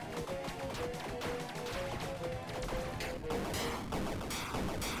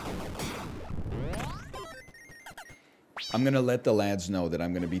 I'm going to let the lads know that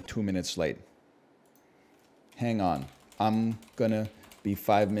I'm going to be 2 minutes late. Hang on. I'm going to be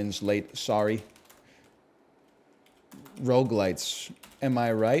 5 minutes late. Sorry. Roguelites. Am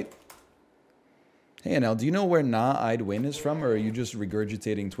I right? Hey, NL, do you know where Nah I'd Win is from, or are you just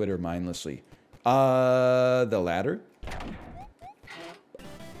regurgitating Twitter mindlessly? The latter.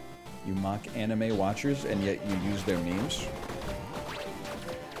 You mock anime watchers, and yet you use their memes.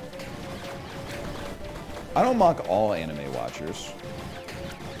 I don't mock all anime watchers.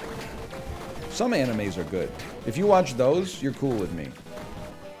 Some animes are good. If you watch those, you're cool with me.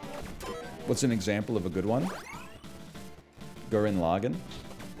 What's an example of a good one? Gurren Lagann.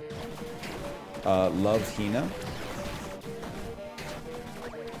 Love Hina.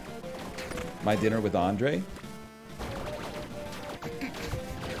 My Dinner with Andre.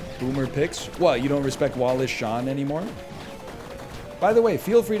 Boomer Picks. What, you don't respect Wallace Shawn anymore? By the way,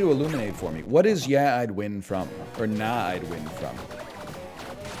 feel free to illuminate for me. What is Yeah I'd Win from? Or Nah I'd Win from?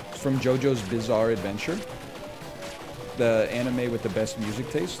 It's from JoJo's Bizarre Adventure. The anime with the best music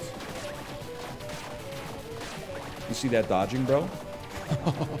taste. You see that dodging, bro?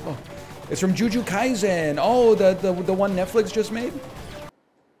 It's from Jujutsu Kaisen. Oh, the one Netflix just made?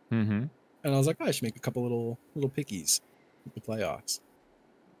 Mm-hmm. And I was like, oh, I should make a couple little pickies with the playoffs.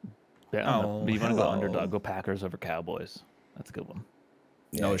 Yeah, but you want to go underdog, go Packers over Cowboys. That's a good one.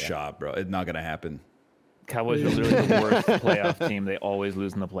 Yeah, no shot, bro. It's not gonna happen. Cowboys are literally the worst playoff team. They always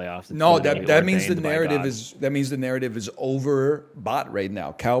lose in the playoffs. It's no, that means the narrative is overbought right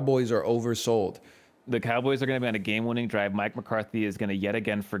now. Cowboys are oversold. The Cowboys are going to be on a game-winning drive. Mike McCarthy is going to yet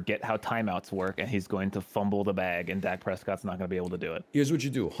again forget how timeouts work, and he's going to fumble the bag, and Dak Prescott's not going to be able to do it. Here's what you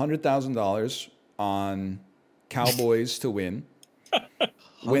do: $100,000 on Cowboys to win.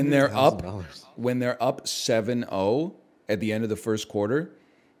 When they're up 7-0 at the end of the first quarter,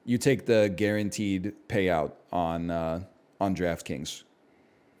 you take the guaranteed payout on DraftKings.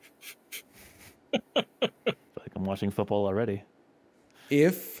 Like I'm watching football already.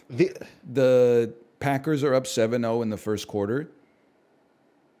 If the Packers are up 7-0 in the first quarter,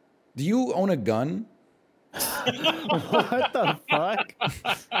 do you own a gun? What the fuck?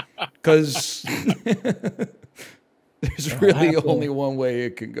 Because there's really only one way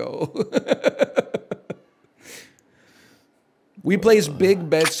it can go. We place big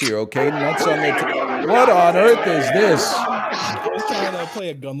bets here, okay? Nuts on the what on earth is this? I was trying to play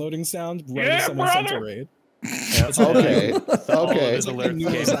a gun loading sound right as someone sent a raid. Okay. Okay. It was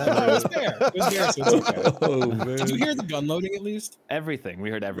fair. It was fair, so it's okay. Oh, man. Did you hear the gun loading at least? Everything.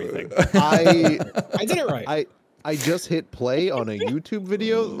 We heard everything. I did it right. I just hit play on a YouTube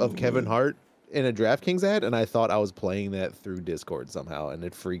video of Kevin Hart in a DraftKings ad, and I thought I was playing that through Discord somehow, and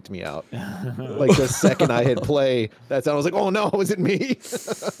it freaked me out. Like the second I hit play, that sound, I was like, "Oh no, was it me?"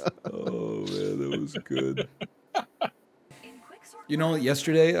 Oh man, that was good. You know,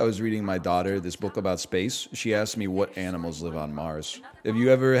 yesterday I was reading my daughter this book about space. She asked me what animals live on Mars. Have you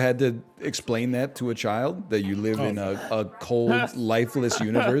ever had to explain that to a child, that you live in a cold, lifeless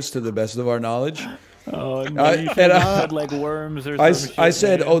universe to the best of our knowledge? Oh, no, you should have said like worms or something. I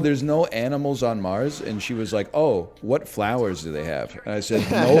said, oh, there's no animals on Mars. And she was like, oh, what flowers do they have? And I said,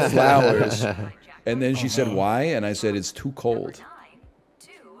 no flowers. And then she said, why? And I said, it's too cold.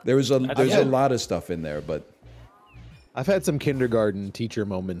 There's a lot of stuff in there, but... I've had some kindergarten teacher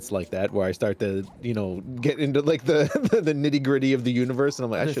moments like that where I start to, you know, get into like the nitty gritty of the universe, and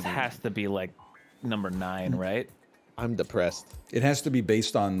I'm like, this has to be like number 9, right? I'm depressed. It has to be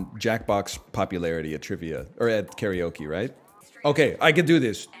based on Jackbox popularity at trivia or at karaoke, right? Okay, I could do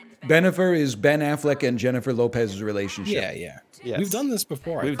this. Bennifer is Ben Affleck and Jennifer Lopez's relationship. Yeah. Yes. We've done this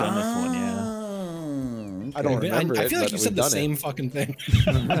before. We've done this one, yeah. Okay. I don't remember I feel it, like you said the same fucking thing.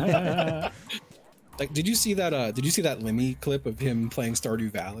 Like, did you see that? Did you see that Lemmy clip of him playing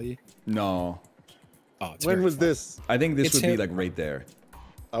Stardew Valley? No. Oh, it's when was fun. this? I think this would be him. like right there.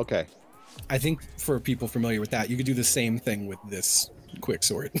 Okay. I think for people familiar with that, you could do the same thing with this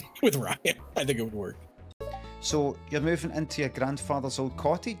quicksort with Ryan. I think it would work. So you're moving into your grandfather's old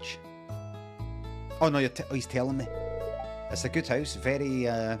cottage? Oh no, he's telling me. It's a good house, very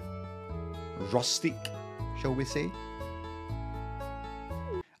rustic, shall we say?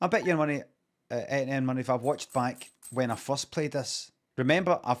 I bet you money, if I've watched back when I first played this.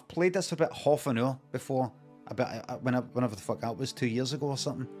 Remember, I've played this for about half an hour before, whenever the fuck that was, 2 years ago or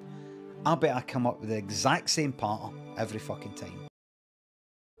something. I bet I come up with the exact same pattern every fucking time.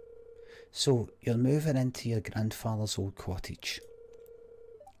 So, you're moving into your grandfather's old cottage.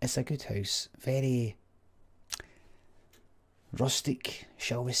 It's a good house, very rustic,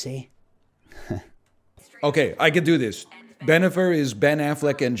 shall we say? Okay, I could do this. Bennifer is Ben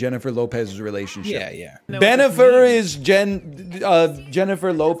Affleck and Jennifer Lopez's relationship. Yeah. Bennifer is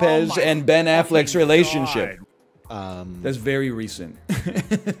Jennifer Lopez and Ben Affleck's relationship. That's very recent.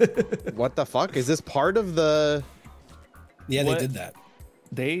 What the fuck? Is this part of the... Yeah, they did that.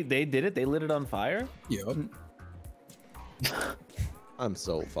 They did it? They lit it on fire? Yep. I'm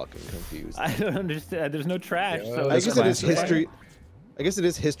so fucking confused. I don't understand. There's no trash. Yeah, So I guess it is history. I guess it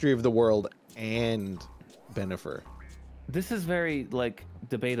is history of the world and Bennifer. This is very, like,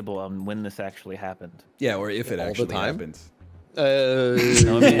 debatable on when this actually happened. Yeah, or if it All the actually time? happened. No, I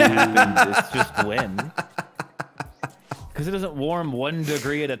mean, it happened. It's just when. Because it doesn't warm 1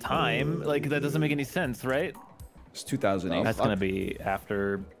 degree at a time. Like, that doesn't make any sense, right? It's 2008. That's going to be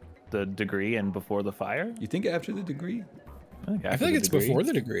after the degree and before the fire? You think after the degree? I feel like it's before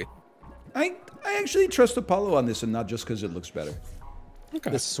the degree. I actually trust Apollo on this, and not just because it looks better. Okay.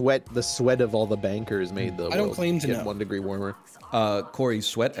 The sweat of all the bankers made the I don't world claim to get know. 1 degree warmer. Corey,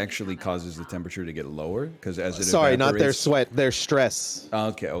 sweat actually causes the temperature to get lower because as it Sorry, not their evaporates- sweat, their stress.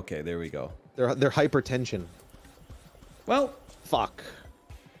 Okay, there we go. Their hypertension. Well, fuck.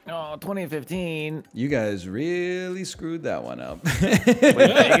 Oh, 2015. You guys really screwed that one up. Wait,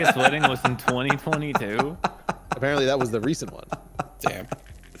 Vegas wedding was in 2022? Apparently that was the recent one. Damn.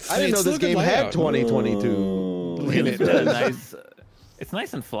 I didn't know this game had 2022 in It's it. got a nice... It's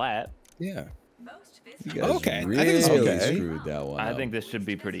nice and flat. Yeah. You guys Okay, I think really it's okay. screwed that one I up. think this should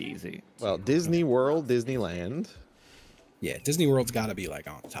be pretty easy. Well, Disney World, Disneyland. Yeah, Disney World's got to be like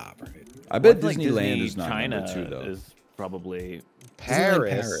on top, right? I bet Like Disneyland Disney is not China number 2 though. is probably...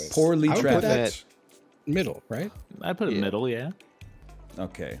 Paris. Poorly I would put trafficked. middle, right? I'd put it middle, yeah.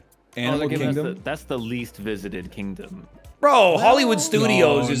 Okay. Oh, Animal they're giving us Kingdom. that's the least visited kingdom. Bro, Hollywood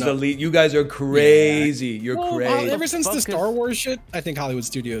Studios No, is no. the lead. You guys are crazy. You're Well, crazy. ever since the fuck Star is- Wars shit, I think Hollywood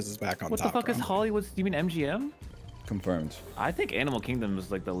Studios is back on What top. the fuck is bro. Hollywood? You mean MGM? Confirmed. I think Animal Kingdom is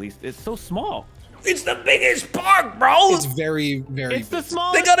like the least. It's so small. It's the biggest park, bro. It's very, very. It's the busy.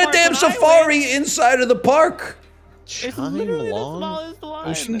 smallest. They got a park damn when I safari went. inside of the park. It's literally the smallest one.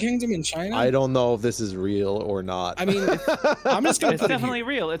 Ocean Kingdom in China. I don't know if this is real or not. I mean, I'm just gonna It's put it definitely here.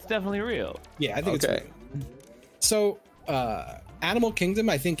 real. It's definitely real. Yeah, I think it's Okay. real. So, Animal Kingdom,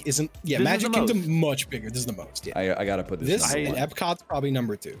 I think isn't. Yeah, This is Magic the Kingdom most. much bigger. This is the most. Yeah. I gotta put this. This in and one. Epcot's probably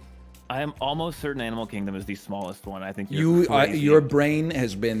number 2. I am almost certain Animal Kingdom is the smallest one. I think You, you're crazy. your brain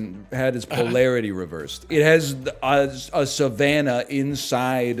has had its polarity reversed. It has a savanna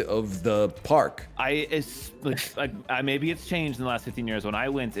inside of the park. It's like maybe it's changed in the last 15 years. When I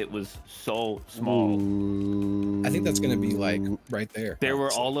went, it was so small. I think that's gonna be like right there. There were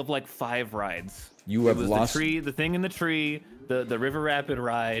honestly. all of like 5 rides. You have it was lost. the tree, the thing in the tree, the river rapid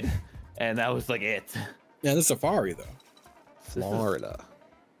ride, and that was like it. Yeah, the safari though. Florida.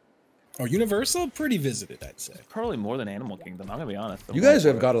 Oh, Universal, pretty visited, I'd say. Probably more than Animal Kingdom. I'm gonna be honest. You guys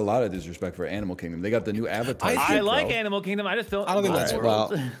have got a lot of disrespect for Animal Kingdom. They got the new Avatar. I shit, I like bro. Animal Kingdom. I just don't. I don't think that's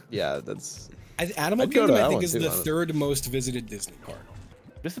World. Well, yeah, that's. Animal I'd go to Kingdom, that I think, one is too, the honestly. third most visited Disney park.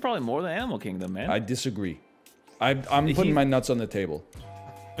 This is probably more than Animal Kingdom, man. I disagree. I'm putting my nuts on the table.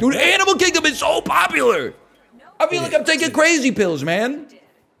 Dude, Animal Kingdom is so popular. I feel like I'm taking crazy pills, man.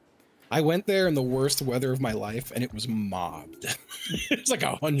 I went there in the worst weather of my life, and it was mobbed. It's like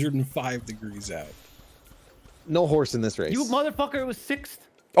 105 degrees out. No horse in this race. You motherfucker! It was 6th.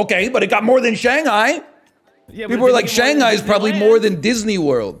 Okay, but it got more than Shanghai. Yeah, People were like, Shanghai is probably more than Disney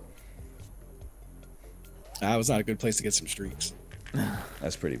World. That was not a good place to get some streaks.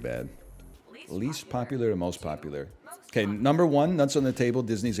 That's pretty bad. Least popular to most popular. Okay, number 1, nuts on the table,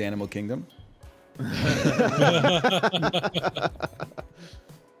 Disney's Animal Kingdom.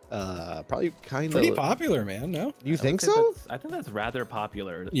 Probably kind of. Pretty popular, man. No, You think so? I think that's rather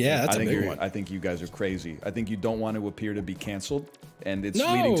popular. yeah, that's a big one. I think you guys are crazy. I think you don't want to appear to be canceled, and it's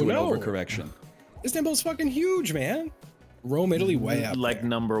No, leading to an no. overcorrection. Istanbul's fucking huge, man. Rome, Italy, way up Like there.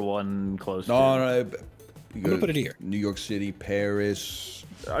 number 1 close. No, to. no. I'm gonna put it here. New York City, Paris.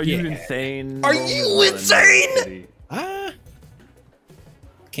 Are you Yeah. insane? Are Rome is you more than New York insane? City.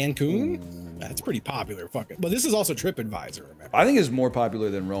 Cancun? That's pretty popular. Fucking. But this is also TripAdvisor, remember? I think it's more popular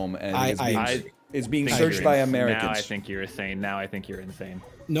than Rome, and it's being think searched you're by ins- Americans. Now I think you're insane. Now I think you're insane.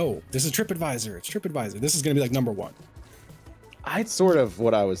 No, this is TripAdvisor. It's TripAdvisor. This is gonna be like number 1. Sort of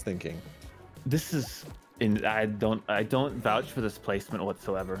what I was thinking. This is. I don't vouch for this placement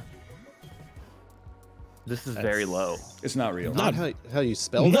whatsoever. This is very low. It's not real. Not how you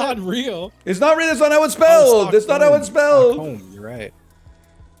spell Not that. real. It's not real. That's not how it's spelled. That's not how it's spelled. Stockholm, you're right.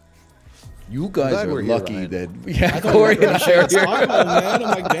 You guys glad are we're here, lucky Ryan. that yeah, Corey and I are here. Stockholm, man.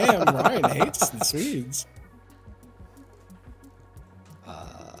 I'm like, damn, Ryan hates the Swedes.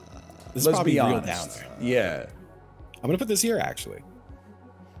 This is Let's probably be real honest. down there. Yeah. I'm gonna put this here, actually.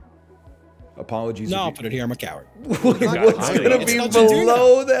 Apologies. No, if I'll you- put it here. I'm a coward. What's It's gonna be not to do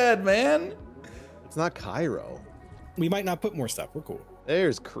below that, man? It's not Cairo. We might not put more stuff. We're cool.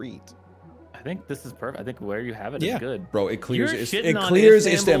 There's Crete. I think this is perfect. I think where you have it is Yeah. good. Bro, it clears. You're It shitting on clears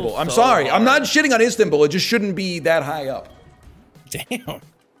Istanbul Istanbul. I'm so sorry. I'm not hard. shitting on Istanbul. It just shouldn't be that high up. Damn.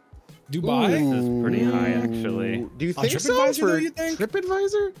 Dubai? This is pretty high, actually. Do you On think so? TripAdvisor, For though, you think?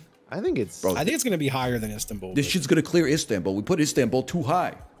 TripAdvisor? I think it's. Bro, I think it's gonna be higher than Istanbul. This shit's gonna clear Istanbul. We put Istanbul too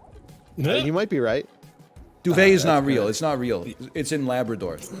high. You might be right. Duvet is not real. It's not real. It's in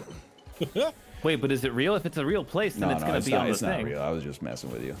Labrador. Wait, but is it real? If it's a real place, then No, it's no, gonna it's be not. on the It's not thing. real. I was just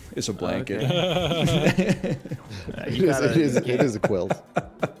messing with you. It's a blanket. It is a quilt.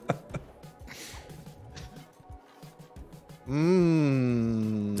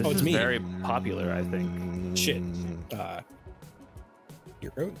 Mmm. This Oh, it's is me. very popular, I think. Shit.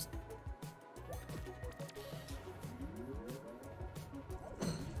 Here goes.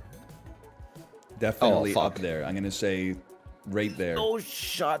 Definitely fuck. up there. I'm gonna say right there. Oh,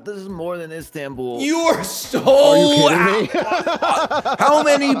 shot! This is more than Istanbul. You are so. Are you kidding me? How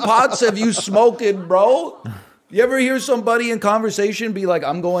many pots have you smoked, bro? You ever hear somebody in conversation be like,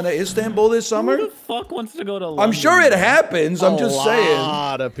 "I'm going to Istanbul this summer"? Who the fuck wants to go to London? I'm sure it happens. I'm just A saying.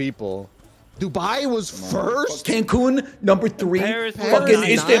 lot of people. Dubai was first. Cancun number 3. Paris, Fucking nine?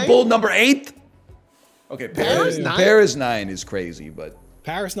 Istanbul number 8. Okay, Paris nine? Paris 9 is crazy, but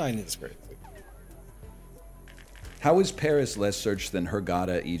Paris 9 is great. how is Paris less searched than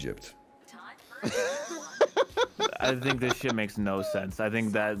Hurghada, Egypt? I think this shit makes no sense. I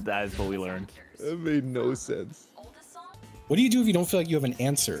think that is what we learned. It made no sense. What do you do if you don't feel like you have an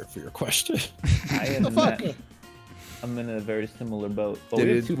answer for your question? I'm in a very similar boat. What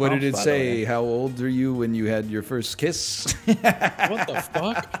did it say? How old are you when you had your first kiss? What the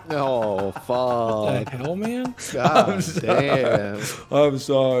fuck? Oh, fuck. What the hell, man? God damn. I'm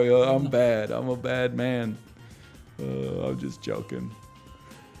sorry. I'm bad. I'm a bad man. I'm just joking.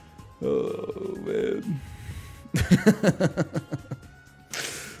 Oh, man.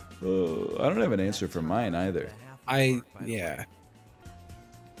 I don't have an answer for mine either. Yeah.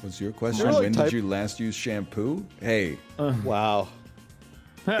 What's your question? When did you last use shampoo? Hey. Wow.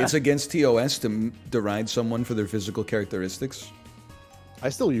 It's against TOS to deride someone for their physical characteristics. I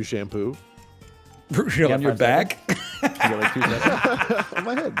still use shampoo. On your back? On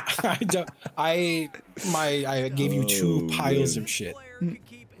my head. I gave you 2 piles of shit.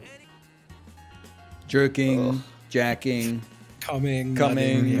 Jerking, jacking, coming.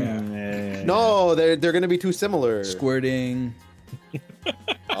 Yeah. No, they're gonna be too similar. Squirting.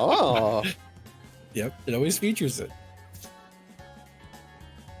 Oh. Yep, it always features it.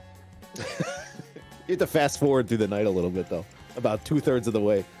 You have to fast forward through the night a little bit though. About 2/3 of the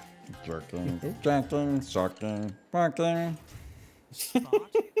way. Jerking, jacking, sucking, barking. Son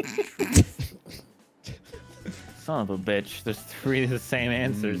of a bitch. There's 3 of the same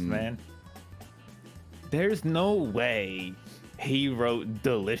answers, man. There's no way he wrote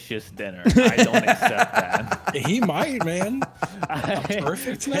delicious dinner. I don't accept that. He might, man. A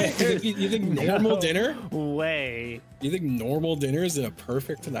perfect night? You think normal dinner? Way. You think normal dinner is a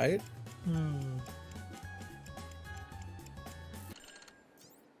perfect night?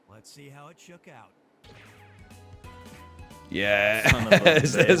 Let's see how it shook out.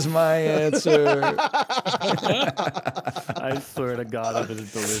 Yes, that's my answer. I swear to God, it was a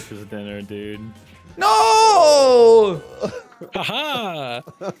delicious dinner, dude. No! Haha!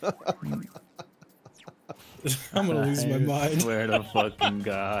 I'm gonna lose my mind. I swear to fucking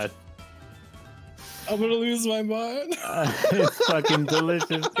God. I'm gonna lose my mind. It's fucking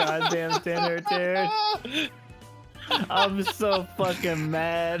delicious goddamn dinner, dude. I'm so fucking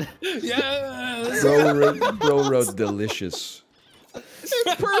mad. Yes! Bro wrote delicious.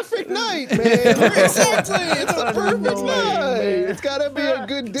 It's perfect night, man. Exactly. It's a perfect night. It's gotta be a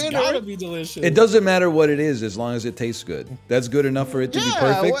good dinner. It's gotta be delicious. It doesn't matter what it is as long as it tastes good. That's good enough for it to be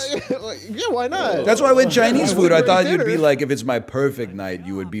perfect. Yeah, why not? That's why with Chinese food, I thought you'd be like, if it's my perfect night,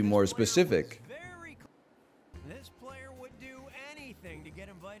 you would be more specific. This player would do anything to get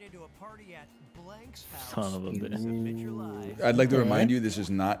invited to a party at Blank's house. Son of a bitch. I'd like to remind you, this is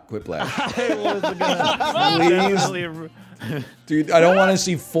not Quiplash. I was gonna Please. Dude, I don't want to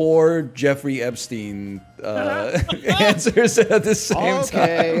see 4 Jeffrey Epstein answers at the same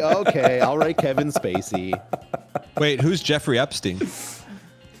time. Okay. I'll write Kevin Spacey. Wait, who's Jeffrey Epstein?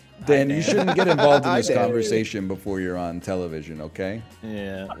 Dan, you shouldn't get involved in this conversation before you're on television, okay?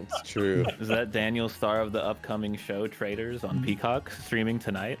 Yeah, it's true. Is that Daniel, star of the upcoming show Traders on Peacock, streaming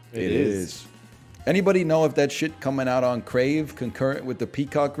tonight? It is. Anybody know if that shit coming out on Crave concurrent with the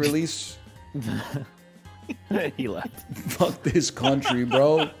Peacock release? He left. Fuck this country,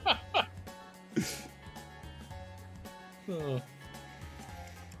 bro.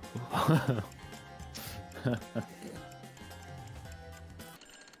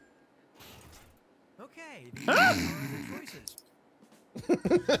 Okay, these are the choices.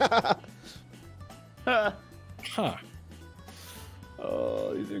 Huh.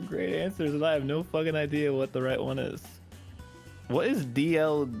 Oh, these are great answers, and I have no fucking idea what the right one is. What is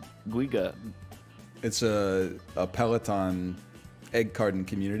DL Guiga? It's a Peloton egg carton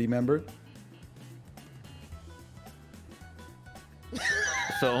community member.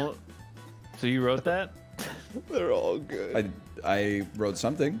 So you wrote that? They're all good. I wrote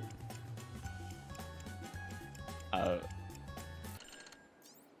something.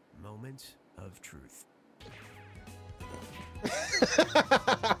 Moments of truth.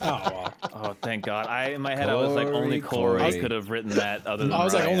 Oh, thank God. In my head, I was like, only Corey could have written that other than I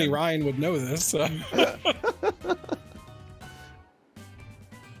was like, Ryan. only Ryan would know this. So.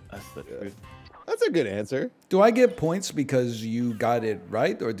 That's the truth. That's a good answer. Do I get points because you got it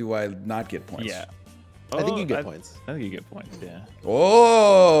right, or do I not get points? Yeah. I think you get points. I think you get points, yeah.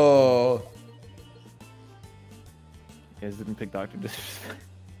 Oh! You guys didn't pick Dr. Disrespect.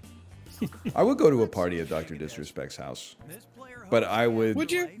 I would go to a party at Dr. Disrespect's house. But I would...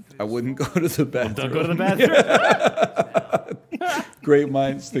 Would you? I wouldn't go to the bathroom. Don't go to the bathroom. Great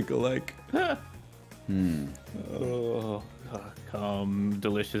minds think alike. Oh, come,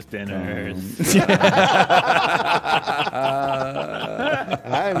 delicious dinners. I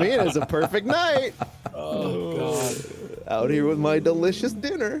mean, it's a perfect night. Oh Oh God. Out here with my delicious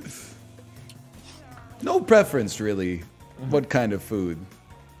dinner. No preference, really. What kind of food?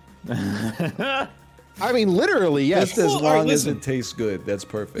 I mean, literally, yes. Just as Well, all right, long as listen. it tastes good. That's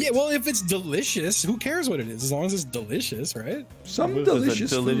perfect. Yeah, well, if it's delicious, who cares what it is? As long as it's delicious, right? Some What is this, a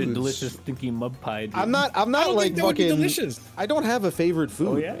delicious foods. delicious stinky mud pie. Dude? I'm not I don't like think that would be fucking. delicious. I don't have a favorite food.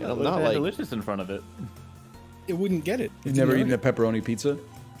 Oh yeah, man. that I'm would not have like. delicious in front of it. It wouldn't get it. You've never eaten a pepperoni pizza?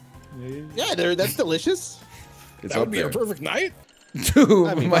 Yeah, that's delicious. It's That would up be there. a perfect night. Dude,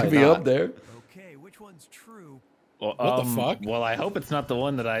 I mean, might why be not? up there. Okay, which one's true? Well, What the fuck? Well, I hope it's not the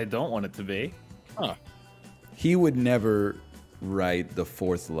one that I don't want it to be. Huh. He would never write the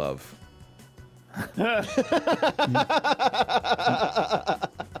fourth love.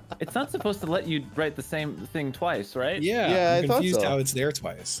 It's not supposed to let you write the same thing twice, right? Yeah, Yeah, I'm I thought confused so. how it's there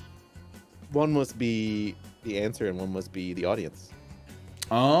twice. One must be the answer, and one must be the audience.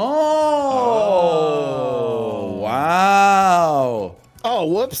 Oh, wow. Oh,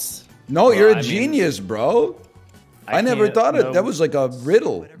 whoops. No, Well, you're I a mean, genius, bro. I never can't thought it. know- That was like a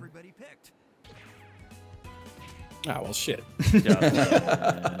riddle. What everybody picked. Ah, well, shit.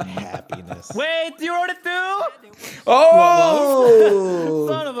 Happiness. Wait, you wrote it too? Oh,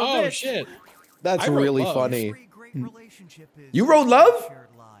 Son of a Oh bitch. shit. That's I wrote really love. funny. Every great relationship is You wrote love? shared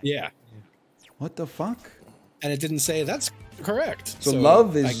life. Yeah, what the fuck? and it didn't say that's correct. So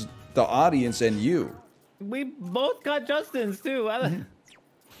love is the audience and you. We both got Justin's too.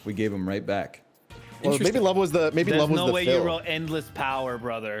 We gave him right back. Well, maybe love was the maybe There's love was no the way fill. you wrote endless power,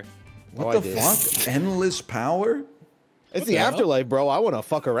 brother. What I the did. fuck? Endless power? It's the the hell? afterlife, bro. I want to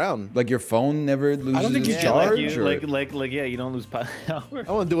fuck around. Like your phone never loses think you its can, charge? like, or- yeah, you don't lose power. I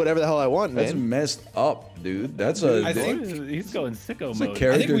want to do whatever the hell I want, That's man. messed up, dude. That's a, I think- He's going sicko that's a mode. I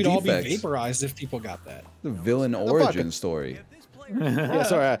character think we'd all be defect. vaporized if people got that. The villain origin story. Yeah,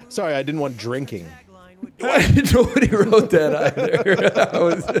 sorry, I didn't want drinking. Nobody wrote that either. I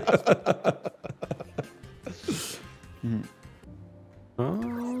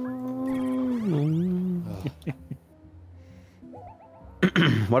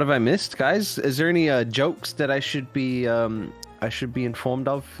What have I missed, guys? Is there any jokes that I should be informed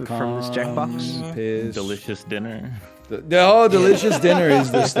of from this Jackbox? Piss. Delicious dinner. Delicious dinner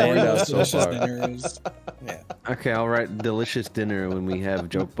is the standout so Delicious far. dinners. Yeah. Okay, I'll write delicious dinner when we have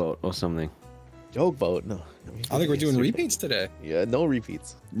joke boat or something. Joke boat? No. I think we're doing repeats today. Yeah, no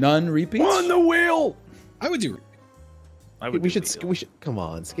repeats. None repeats? On the wheel. I would do. I would We do should wheel. we should come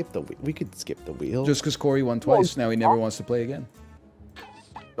on, skip the we could skip the wheel. Just because Corey won twice, now he never wants to play again.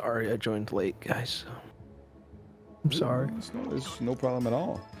 Sorry, I joined late, guys. I'm sorry. It's no problem at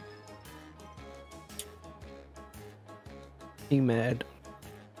all. Be mad.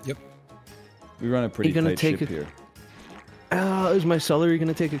 Yep. We run a pretty gonna tight take ship a- here. Is my celery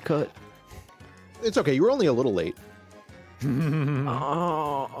gonna take a cut? It's okay. You were only a little late. You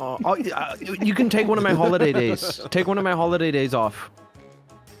can take one of my holiday days. Take one of my holiday days off.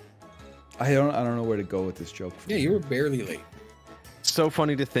 I don't know where to go with this joke. Yeah, you were barely late. So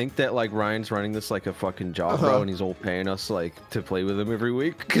funny to think that like Ryan's running this like a fucking job, bro, and he's all paying us like to play with him every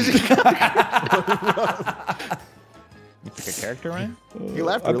week. You pick a character, Ryan? You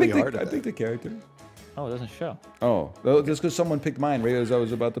laughed I really picked hard. I at that. picked a character. Oh, it doesn't show. Oh, well, just because someone picked mine right as I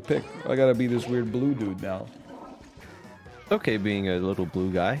was about to pick. I gotta be this weird blue dude now. Okay, being a little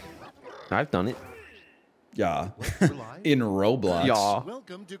blue guy. I've done it. Yeah. In Roblox. Yeah.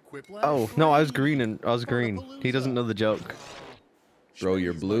 Welcome to Quiplash. Oh no, I was green and I was green. He doesn't know the joke. Bro,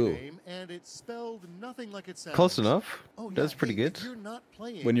 you're blue. And it's spelled nothing like it sounds. Close enough. Oh, yeah, That's pretty if good. you're not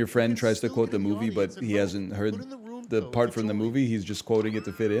playing, When your you friend can tries to still quote get the in movie, audience but and he vote. hasn't heard Put in the room the code part to from the join. movie, he's just quoting it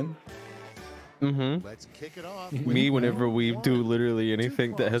to fit in. Mm-hmm. Let's kick it off. Me, whenever we do literally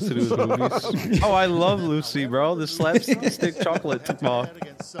anything that has to do with movies. Oh, I love Lucy, bro. The slapstick chocolate bar.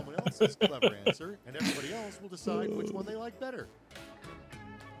 Against someone else's clever answer, and everybody else will decide which one they like better.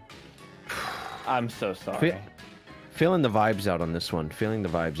 I'm so sorry. Feeling the vibes out on this one. Feeling the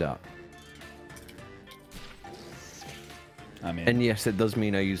vibes out. I mean, And yes, it does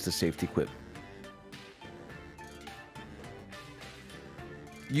mean I use the safety quip.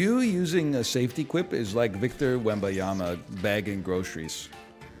 you using a safety quip is like Victor Wembayama bagging groceries.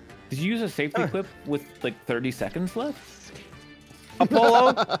 Did you use a safety clip with like 30 seconds left?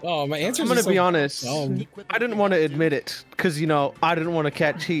 Apollo, Oh, my answer. I'm gonna be honest. I didn't want to admit it because you know I didn't want to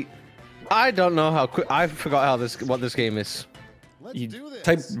catch heat. I don't know how quick. I forgot how what this game is. Let's do this.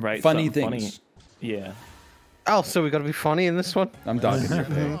 Type Right. funny something things. Yeah. Oh, so we gotta be funny in this one. I'm talking to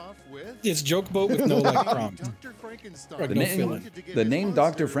you. Off with It's joke boat with no like prompt. Dr. Frankenstein. Like, The no name, feeling. the name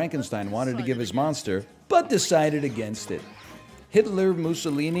Dr. Frankenstein wanted to give his monster, but decided against it. Hitler,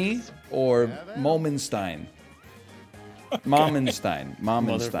 Mussolini, or Momenstein? Momenstein.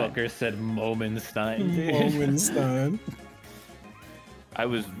 Motherfucker said Momenstein. Dude. Momenstein. I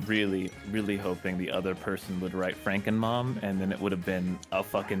was really, really hoping the other person would write Frankenmom, and then it would have been a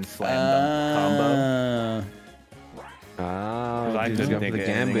fucking slam dunk combo. Ah, I couldn't think of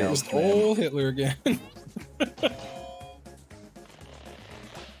anything else. Just old Hitler again.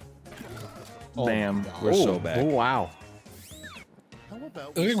 Bam. We're so back. Oh, wow.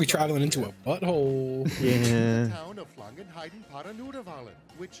 Look like we traveling into a butthole. The town of Flangenheiden Paranurevalen,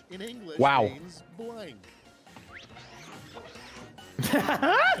 which in English Wow. means blank.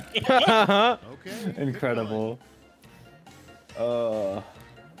 Okay. Incredible. Yeah,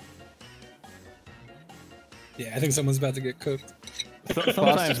 I think someone's about to get cooked.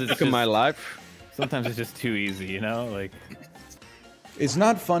 Sometimes it's just, my life. Sometimes it's just too easy, you know? Like, It's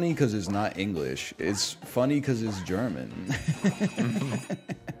not funny because it's not English. It's funny because it's German.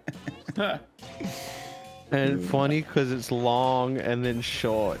 And funny because it's long and then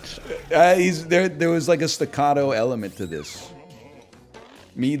short. There was like a staccato element to this.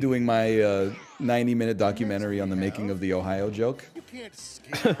 Me doing my 90-minute documentary on the making of the Ohio joke. You can't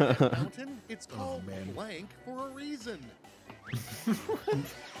skip that mountain. It's called blank for a reason.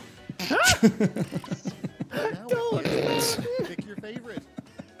 Now pick your favorite.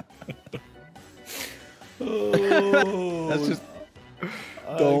 That's just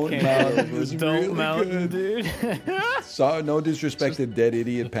Don't Mountain was Don't really Mountain, good. dude. So, no disrespect to Dead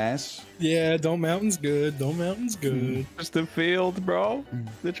Idiot Pass. Yeah, Don't Mountain's good. Don't Mountain's good. just the field, bro.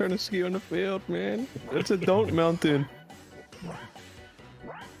 They're trying to ski on the field, man. It's a don't mountain.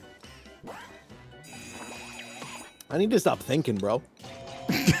 I need to stop thinking, bro.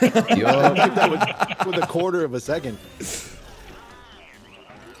 That with a quarter of a second. I've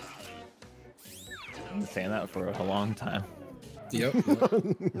been saying that for a long time. Yep.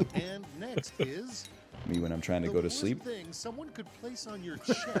 And next is Me when I'm trying to the go to worst sleep. thing someone could place on your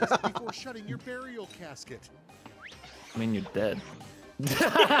chest before shutting your burial casket. I mean, you're dead.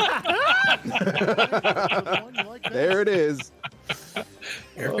 There it is.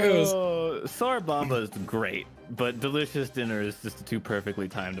 Here it goes. Sarabamba is great, but Delicious Dinner is just too perfectly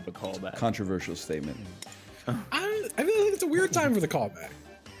timed of a callback. Controversial statement. I feel like it's a weird time for the callback.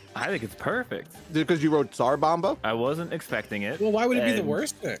 I think it's perfect. Because you wrote Sarbamba? I wasn't expecting it. Well, why would it be the and-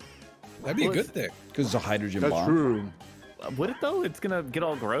 worst thing? That'd be a good thing. Because it's a hydrogen That's bomb. true. Would it though? It's gonna get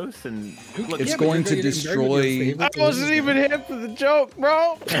all gross and look, It's Yeah, but going you're to gonna get married with your destroy. favorite I wasn't even hip for the joke,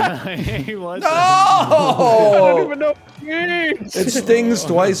 bro. he was. I don't even know what it means. It stings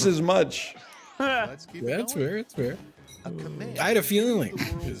twice as much. Let's keep Yeah, it it's going. fair. It's fair. A command I had a feeling.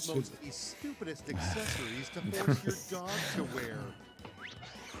 the world's most stupidest accessories to force your dog to wear.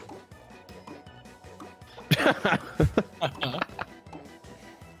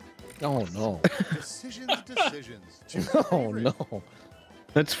 Oh no. Decisions. Oh no.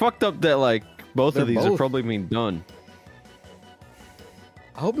 It's fucked up that like both They're of these are both- probably being done.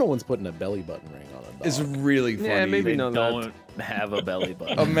 I hope no one's putting a belly button ring on a dog. It's really funny. Yeah, maybe They not. don't have a belly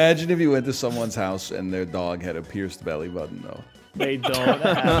button. Imagine if you went to someone's house and their dog had a pierced belly button, though. They don't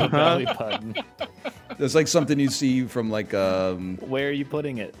have a belly button. That's like something you see from like Where are you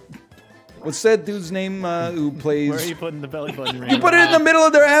putting it? what's that dude's name who plays? Where are you putting the belly button ring? You put it in the middle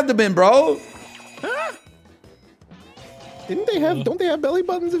of their abdomen, bro. Didn't they have? Don't they have belly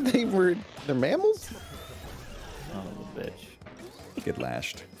buttons if they're mammals? Oh, the bitch. Get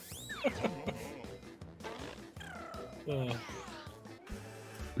lashed.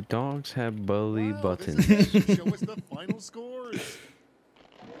 Dogs have belly buttons. Show us the final scores.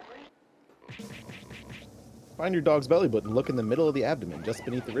 Find your dog's belly button. Look in the middle of the abdomen, just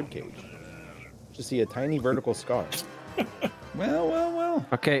beneath the rib cage. Just see a tiny vertical scar. Well.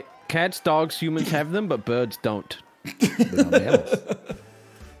 Okay, cats, dogs, humans have them, but birds don't. They're not mammals.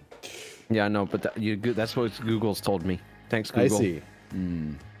 Yeah, I know, but that's what Google's told me. Thanks, Google. I see.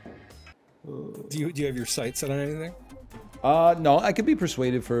 Do you have your sights set on anything? No, I could be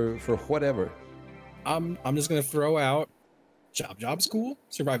persuaded for whatever. I'm just gonna throw out job's cool.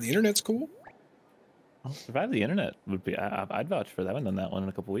 Survive the internet's cool. Survive the internet would be. I'd vouch for that. I haven't done that one in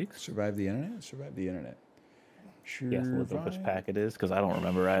a couple weeks. Survive the internet. Survive the internet. Sure. Guess which pack it is because I don't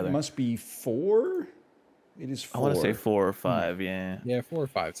remember either. It must be 4. It is 4. I want to say 4 or 5. Yeah. Yeah, 4 or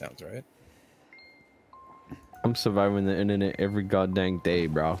 5 sounds right. I'm surviving the internet every goddamn day,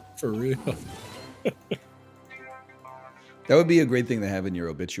 bro. For real. That would be a great thing to have in your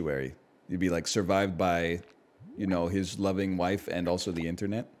obituary. You'd be like survived by, his loving wife and also the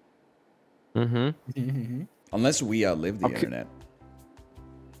internet. Mm-hmm. Unless we outlive the internet.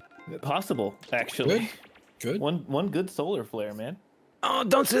 Possible, actually. Good. One good solar flare, man. Oh,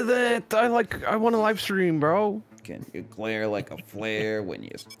 don't say that. I want a live stream, bro. Can you glare like a flare when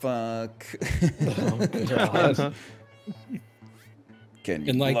you fuck? God. Can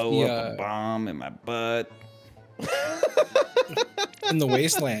you And, like, blow the, up a bomb in my butt? In the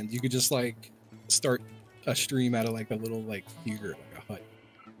wasteland, you could just like start a stream out of like a little like theater, like a hut.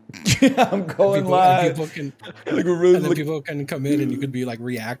 I'm going live. And then people can come in and you could be like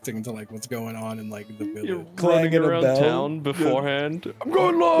reacting to like what's going on in like the village. You're running around town beforehand. I'm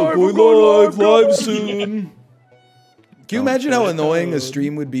going live. I'm going live soon. Can you imagine how annoying a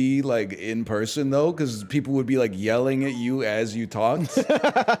stream would be like in person though? Because people would be like yelling at you as you talked.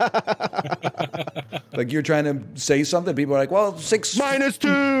 Like you're trying to say something, people are like, "Well, six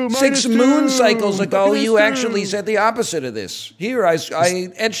moon cycles ago, you actually said the opposite of this. Here, I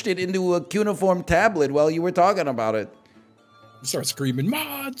etched it into a cuneiform tablet while you were talking about it." Start screaming,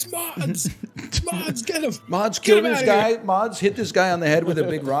 "Mods, mods, mods, get him! Mods, kill this guy! Mods, hit this guy on the head with a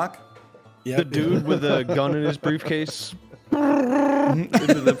big rock." Yep. The dude with a gun in his briefcase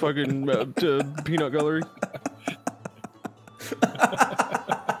into the fucking peanut gallery.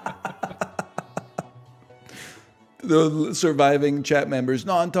 The surviving chat members,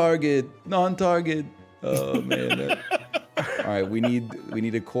 non-target. Oh man. All right, we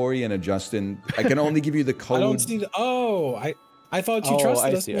need a Corey and a Justin. I can only give you the code. I don't see the. Oh, I thought you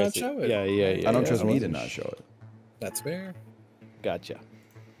trusted us to not show it. Yeah. I don't trust me to not show it. That's fair. Gotcha.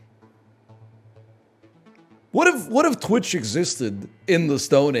 What if Twitch existed in the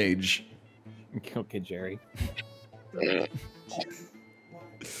Stone Age? Okay, Jerry.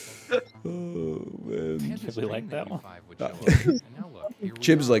 Oh man. We like that one.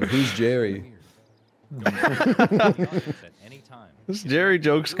 Chib's like, who's Jerry? This Jerry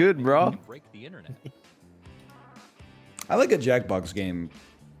joke's good, bro. I like a Jackbox game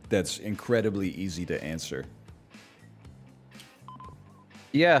that's incredibly easy to answer.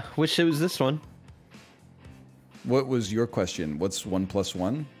 Yeah, wish it was this one. What was your question? What's 1 +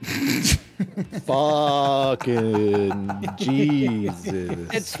 1? Fucking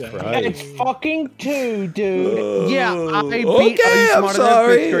Jesus Christ. It's fucking 2, dude. Yeah, I beat Okay, I'm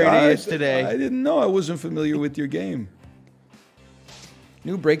sorry. yesterday. I didn't know. I wasn't familiar with your game.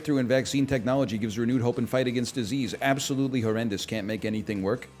 New breakthrough in vaccine technology gives renewed hope in fight against disease. Absolutely horrendous. Can't make anything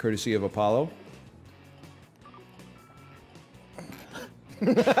work. Courtesy of Apollo.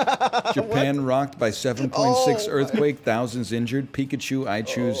 Japan rocked by 7.6 earthquake. Thousands injured. Pikachu, I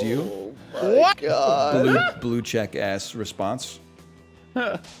choose you. What? God. Blue check ass response.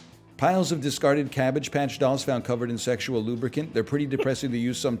 Piles of discarded Cabbage Patch dolls found covered in sexual lubricant. They're pretty depressing to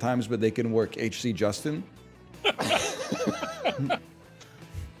use sometimes, but they can work. HC Justin.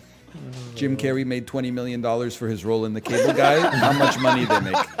 Jim Carrey made $20 million for his role in The Cable Guy. How much money they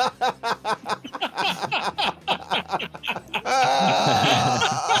make?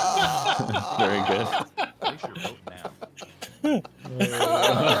 Very good.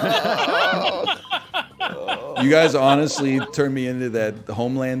 You guys honestly turned me into that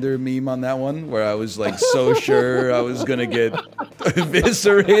Homelander meme on that one, where I was like so sure I was gonna get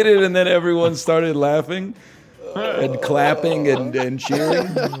eviscerated, and then everyone started laughing and clapping and cheering.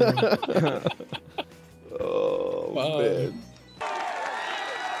 Oh man.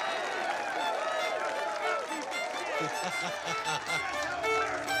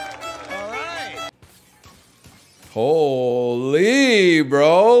 Holy,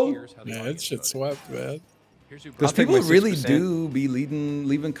 bro. Yeah, that shit swept, man. Because people really do be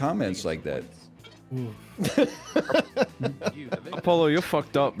leaving comments like that. Apollo, you're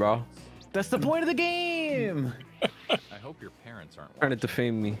fucked up, bro. That's the point of the game. I hope your parents aren't trying to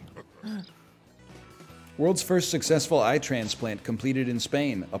defame me. World's first successful eye transplant completed in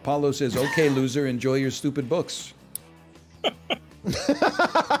Spain. Apollo says, "Okay, loser, enjoy your stupid books."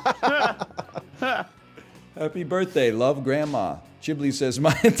 Happy birthday, love grandma. Chiblee says,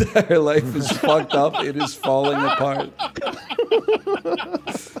 "My entire life is fucked up. It is falling apart."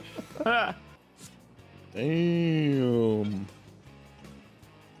 Damn.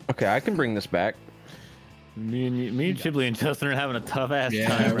 Okay, I can bring this back. Me and Chiblee and Justin are having a tough ass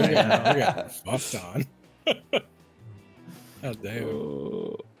time we right got now. fucked on. God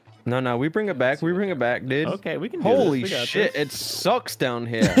damn. No, we bring it back. We bring it back, dude. Okay, we can do Holy this. We got shit, this. it sucks down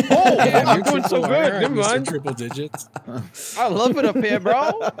here. Oh, I'm doing so good. Never mind. Triple digits. I love it up here,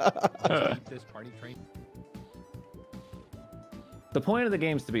 bro. This party train. The point of the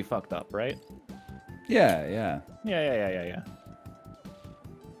game is to be fucked up, right? Yeah. Yeah.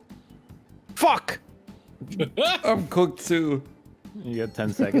 Fuck! I'm cooked too. You got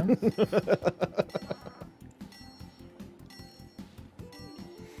 10 seconds.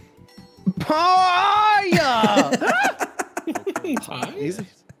 Did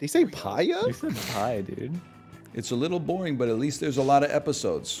he say Paya? You said pie, dude. It's a little boring, but at least there's a lot of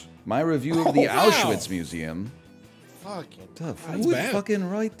episodes. My review of the Auschwitz Museum. Fucking Who would fucking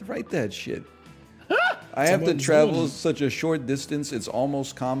write that shit? I have to travel such a short distance, it's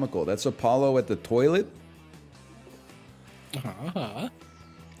almost comical. That's Apollo at the toilet.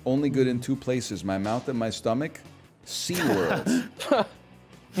 Only good in two places, my mouth and my stomach. SeaWorld.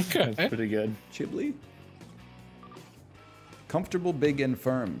 Okay. That's pretty good. Chiblee. Comfortable, big, and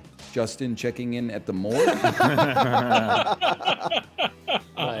firm. Justin checking in at the morgue.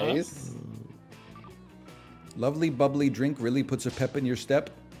 Nice. Lovely, bubbly drink really puts a pep in your step.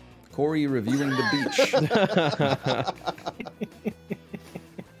 Corey reviewing the beach.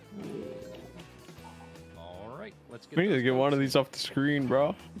 All right, let's get. We need to get one of these off the screen,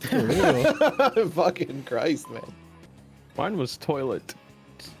 bro. Fucking Christ, man. Mine was toilet.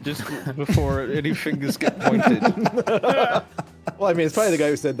 Just before any fingers get pointed. Well, I mean, it's probably the guy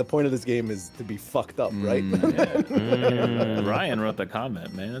who said the point of this game is to be fucked up, right? Ryan wrote the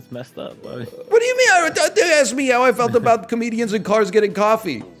comment, man. That's messed up. Buddy. What do you mean? They asked me how I felt about comedians in cars getting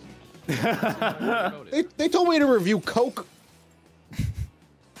coffee. They told me to review Coke.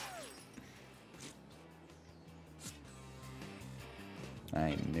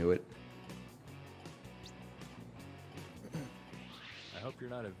 I knew it. I hope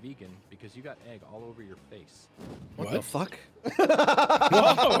you're not a vegan because you got egg all over your face. What the fuck?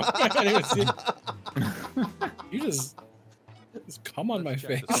 Whoa! I can't even see. You just come on my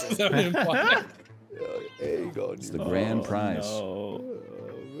face. Is that what it implies? There you go. It's the grand prize. No.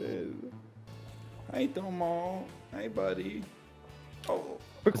 Hi, Tomo. Hi, buddy. Oh.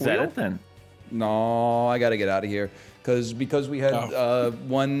 Is that it then? No, I gotta get out of here. Because we had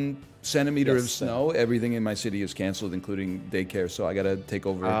 1 centimeter of snow, everything in my city is canceled, including daycare, so I gotta take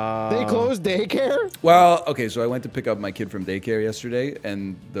over. They closed daycare? Well, okay, so I went to pick up my kid from daycare yesterday,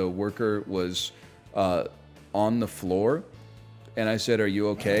 and the worker was on the floor, and I said, "Are you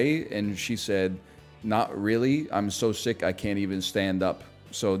okay?" And she said, "Not really. I'm so sick I can't even stand up.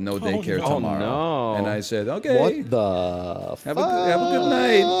 So no daycare tomorrow." No. And I said, "Okay. What the Have a good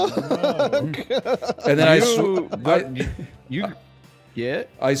night." And then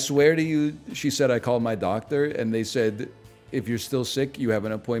I swear to you, she said I called my doctor, and they said, if you're still sick, you have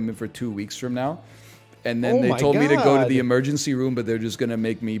an appointment for 2 weeks from now. And then they told me to go to the emergency room, but they're just gonna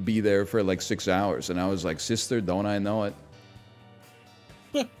make me be there for like 6 hours. And I was like, sister, don't I know it?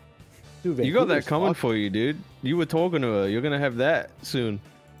 Dude, you got that coming for you, dude. You were talking to her. You're gonna have that soon.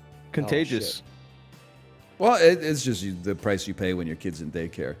 Contagious. Well, it's just the price you pay when your kid's in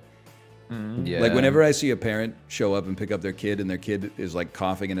daycare. Yeah. Like whenever I see a parent show up and pick up their kid and their kid is like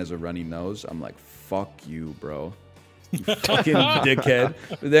coughing and has a runny nose, I'm like, fuck you, bro. You fucking dickhead.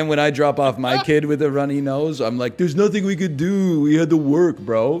 But then when I drop off my kid with a runny nose, I'm like, there's nothing we could do. We had to work,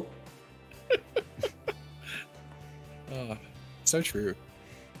 bro. So true.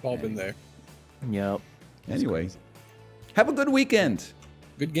 We've all been there. Yep. Anyway, have a good weekend.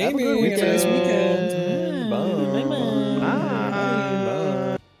 Good gaming. Have a good weekend. Nice weekend. Bye.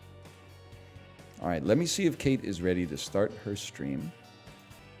 All right, let me see if Kate is ready to start her stream.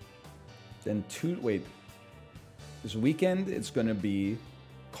 Then this weekend it's going to be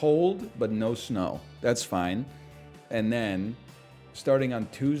cold but no snow. That's fine. And then starting on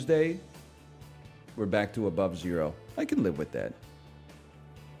Tuesday, we're back to above 0. I can live with that.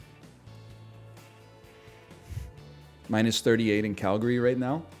 Minus 38 in Calgary right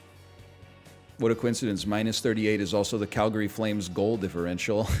now. What a coincidence. Minus 38 is also the Calgary Flames goal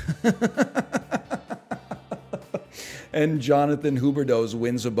differential. And Jonathan Huberdeau's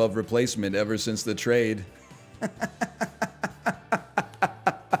wins above replacement ever since the trade.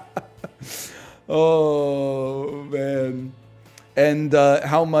 Oh, man. And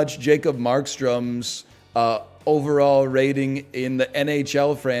how much Jacob Markstrom's overall rating in the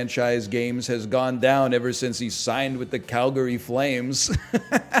NHL franchise games has gone down ever since he signed with the Calgary Flames.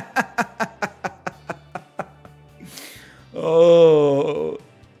 Oh.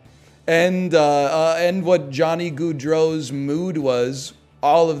 And what Johnny Gaudreau's mood was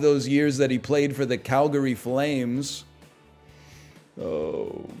all of those years that he played for the Calgary Flames.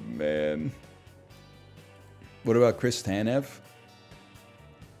 Oh, man. What about Chris Tanev?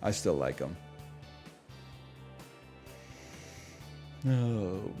 I still like him.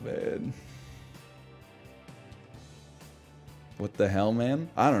 Oh, man. What the hell, man?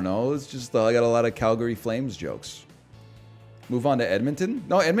 I don't know. It's just I got a lot of Calgary Flames jokes. Move on to Edmonton?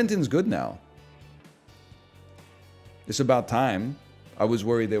 No, Edmonton's good now. It's about time. I was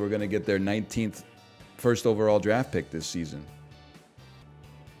worried they were going to get their 19th first overall draft pick this season.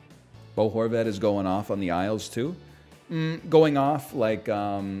 Bo Horvat is going off on the Isles, too. Going off, like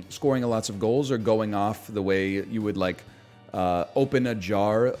scoring lots of goals, or going off the way you would like open a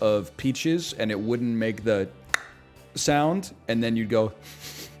jar of peaches and it wouldn't make the sound, and then you'd go,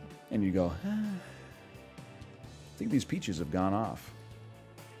 and you go, I think these peaches have gone off.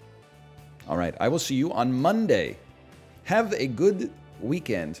 All right, I will see you on Monday. Have a good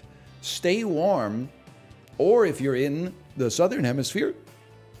weekend. Stay warm, or if you're in the Southern Hemisphere,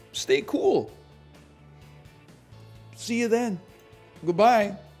 stay cool. See you then.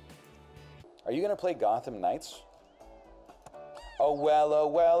 Goodbye. Are you going to play Gotham Knights? Oh well, oh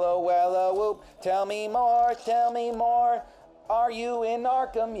well, oh well, oh whoop. Tell me more, tell me more. Are you in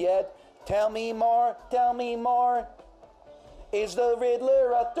Arkham yet? Tell me more, tell me more. Is the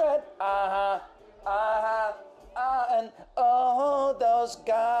Riddler a threat? And oh, those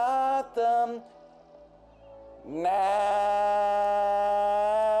Gotham Knights.